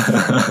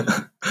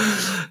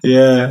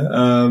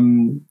 Yeah,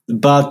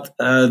 but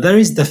there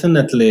is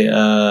definitely.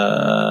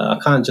 I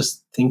can't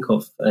just think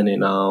of any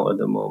now at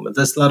the moment.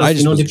 There's a lot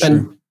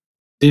of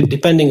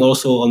depending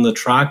also on the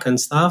track and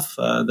stuff.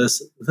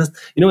 There's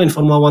in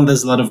Formula One,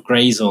 there's a lot of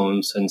gray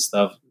zones and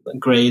stuff.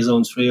 Gray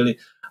zones, really,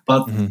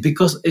 but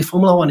because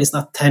Formula One is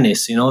not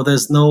tennis,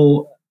 there's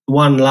no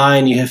one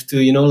line you have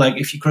to, like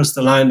if you cross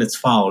the line, that's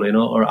foul,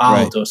 or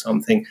out or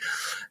something.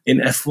 In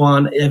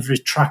F1, every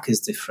track is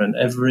different.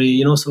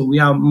 So we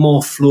are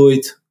more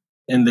fluid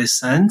in this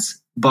sense,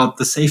 but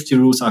the safety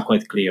rules are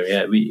quite clear.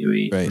 Yeah,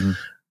 we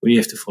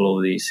have to follow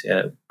these.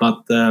 Yeah,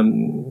 but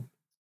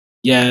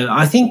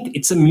I think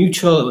it's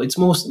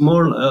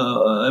more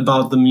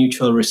about the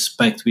mutual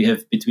respect we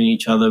have between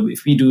each other.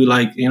 If we do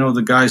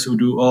the guys who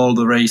do all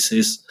the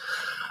races,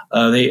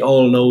 they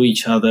all know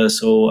each other.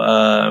 So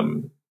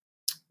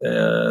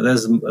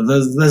there's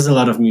a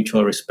lot of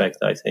mutual respect,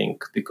 I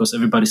think, because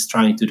everybody's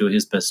trying to do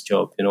his best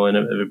job, and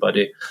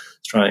everybody's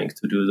trying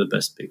to do the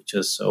best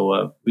pictures.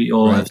 So we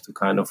all have to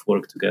kind of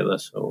work together.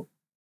 So,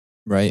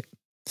 right.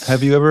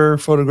 Have you ever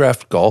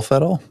photographed golf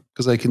at all?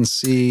 Because I can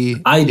see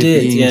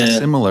being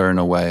similar in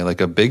a way, like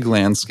a big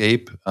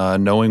landscape,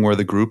 knowing where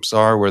the groups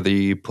are, where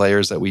the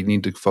players that we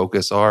need to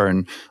focus are,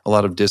 and a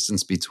lot of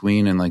distance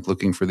between, and like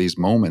looking for these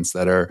moments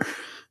that are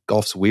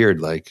golf's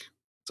weird. Like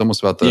it's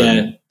almost about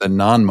the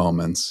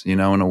non-moments, in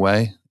a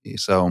way.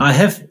 So I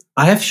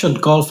have shot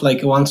golf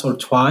like once or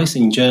twice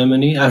in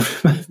Germany. I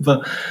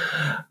remember,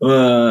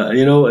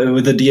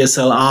 with the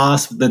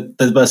DSLRs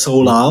that were so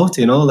loud,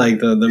 like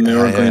the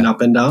mirror going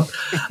up and down.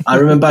 I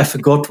remember I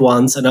forgot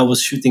once, and I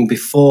was shooting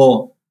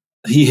before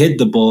he hit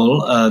the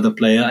ball, the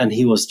player, and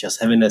he was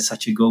just having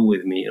such a go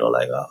with me,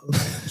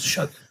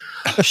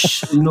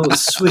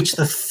 switch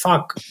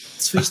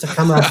the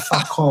camera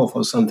fuck off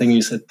or something.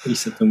 He said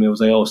to me, I was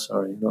like, oh,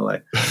 sorry,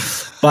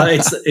 but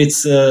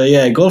it's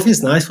golf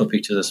is nice for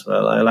pictures as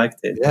well. I liked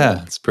it.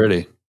 Yeah, it's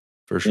pretty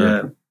for sure.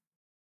 Yeah.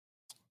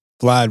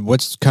 Vlad,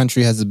 which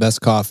country has the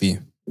best coffee?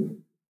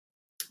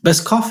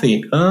 Best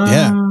coffee?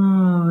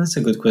 That's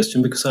a good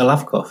question because I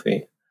love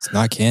coffee. It's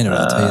not Canada,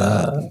 I'll tell you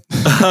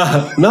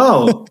that.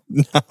 No,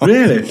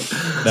 really?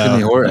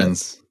 No.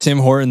 Tim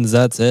Hortons,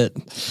 that's it.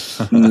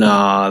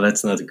 No,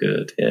 that's not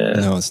good. Yeah,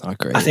 no, it's not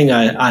great. I think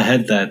I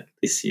had that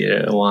this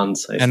year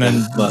once.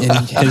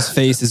 His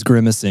face is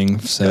grimacing.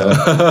 So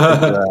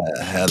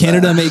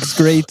Canada makes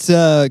great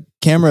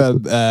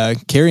camera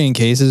carrying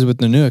cases with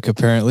Nanook,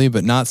 apparently,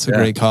 but not so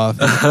great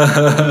coffee.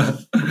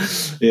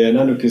 Yeah,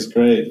 Nanook is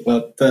great,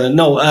 but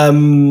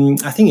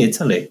I think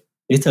Italy.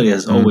 Italy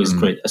has always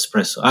great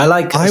espresso. I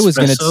like espresso. I was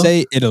going to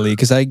say Italy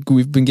because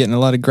we've been getting a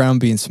lot of ground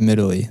beans from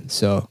Italy.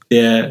 So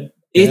yeah.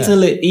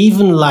 Italy,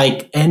 even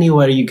like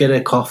anywhere you get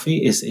a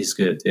coffee is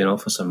good,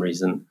 for some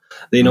reason.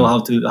 They know how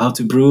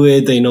to brew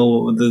it. They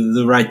know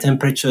the right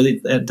temperature.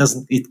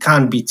 It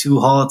can't be too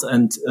hot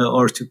and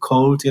or too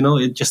cold,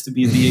 it just to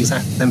be the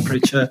exact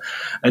temperature.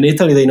 And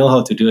Italy, they know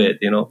how to do it,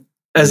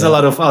 As a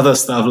lot of other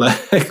stuff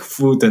like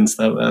food and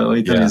stuff.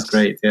 Italy is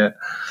great, yeah.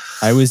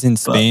 I was in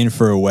Spain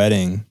for a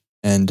wedding.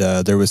 And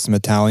there was some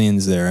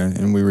Italians there,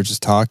 and we were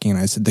just talking, and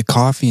I said, the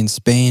coffee in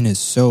Spain is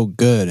so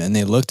good. And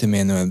they looked at me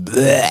and they went,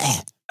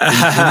 bleh.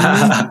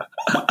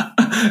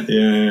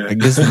 Yeah. I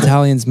guess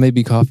Italians may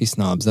be coffee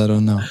snobs. I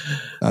don't know.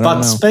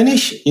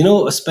 Spanish,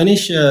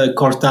 Spanish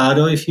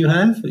cortado, if you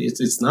have,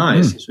 it's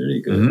nice. It's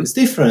really good. It's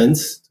different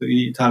to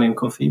Italian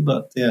coffee,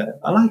 but yeah,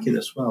 I like it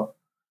as well.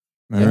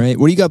 All right.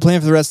 What do you got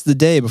planned for the rest of the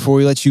day before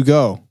we let you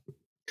go?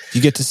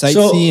 You get to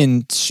sightsee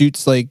and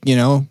shoots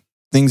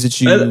things that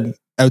you...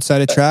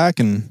 outside of track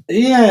and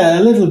a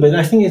little bit.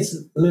 I think it's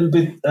a little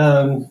bit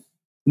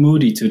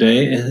moody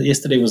today.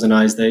 Yesterday was a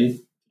nice day.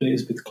 Today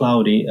is a bit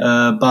cloudy.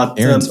 But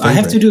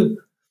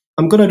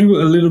I'm gonna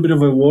do a little bit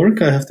of a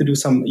work. I have to do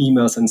some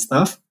emails and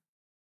stuff,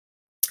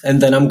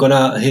 and then I'm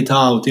gonna hit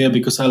out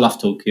because I love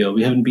Tokyo.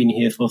 We haven't been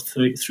here for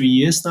 3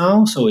 years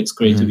now, so it's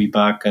great to be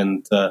back.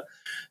 And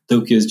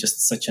Tokyo is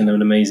just such an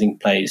amazing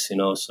place,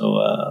 so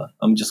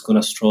I'm just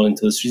going to stroll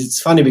into the streets.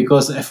 It's funny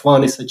because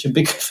F1 is such a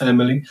big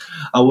family.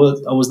 I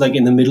was like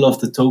in the middle of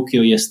the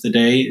Tokyo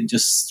yesterday,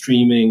 just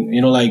streaming,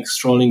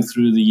 strolling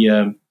through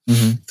the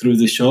through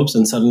the shops,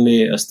 and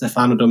suddenly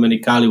Stefano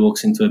Domenicali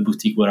walks into a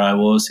boutique where I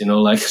was,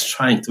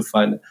 trying to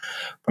find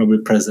probably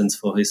presents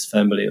for his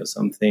family or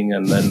something,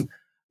 and then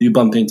you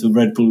bump into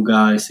Red Bull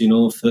guys,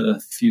 a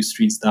few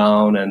streets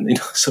down, and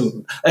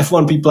so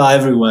F1 people are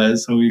everywhere,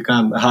 so you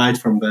can't hide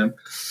from them.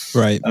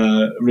 Right.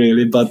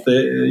 Really, but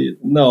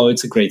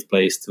it's a great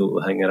place to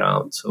hang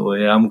around. So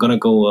I'm gonna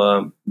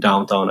go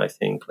downtown, I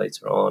think,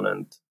 later on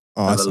and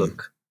have a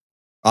look.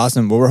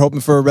 Awesome. Well, we're hoping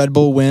for a Red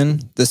Bull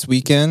win this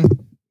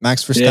weekend.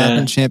 Max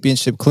Verstappen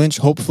championship clinch.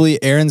 Hopefully,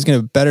 Aaron's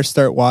gonna better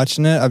start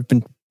watching it. I've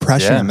been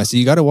pressuring him. I said,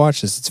 you got to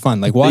watch this. It's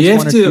fun. Like watch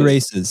one or two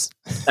races.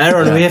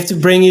 Aaron, we have to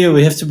bring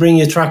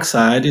you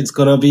trackside. It's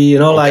gonna be,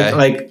 like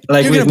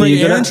you're gonna bring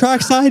Aaron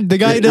trackside. The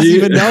guy who doesn't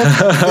even know,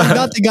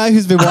 not the guy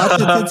who's been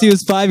watching it since he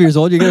was 5 years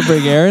old. You're gonna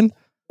bring Aaron.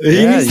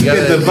 He needs to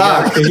get the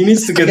back. He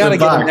needs to get the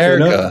back.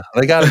 America.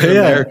 They got to get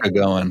America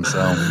going.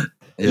 So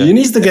you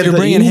need to get. If you're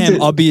bringing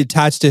him, I'll be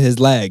attached to his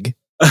leg.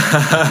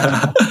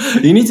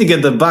 You need to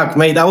get the back,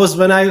 mate. That was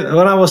when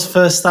I was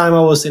first time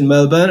I was in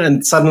Melbourne,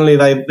 and suddenly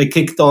they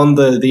kicked on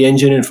the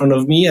engine in front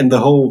of me, and the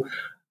whole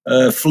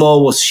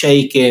floor was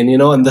shaking,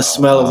 and the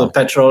smell of the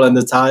petrol and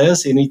the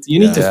tires. You need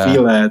to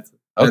feel that,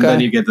 and then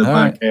you get the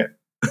back.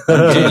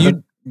 Yeah.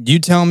 You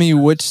tell me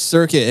which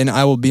circuit, and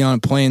I will be on a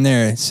plane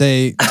there.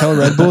 Tell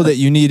Red Bull that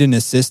you need an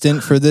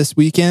assistant for this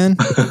weekend,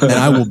 and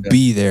I will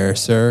be there,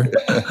 sir.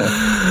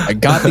 I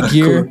got the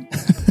gear.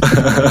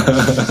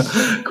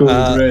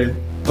 Cool, great.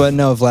 But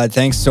no, Vlad,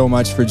 thanks so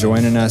much for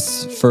joining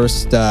us.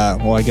 First,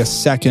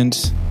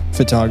 second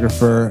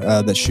photographer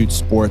that shoots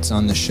sports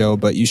on the show,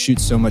 but you shoot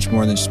so much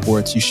more than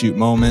sports. You shoot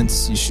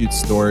moments, you shoot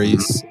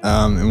stories,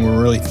 and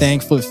we're really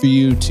thankful for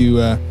you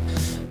to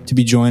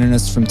be joining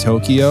us from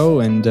Tokyo,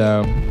 and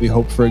we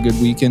hope for a good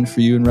weekend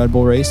for you in Red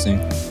Bull Racing.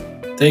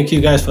 Thank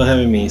you guys for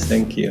having me.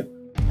 Thank you.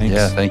 Thanks.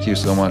 Yeah, thank you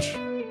so much.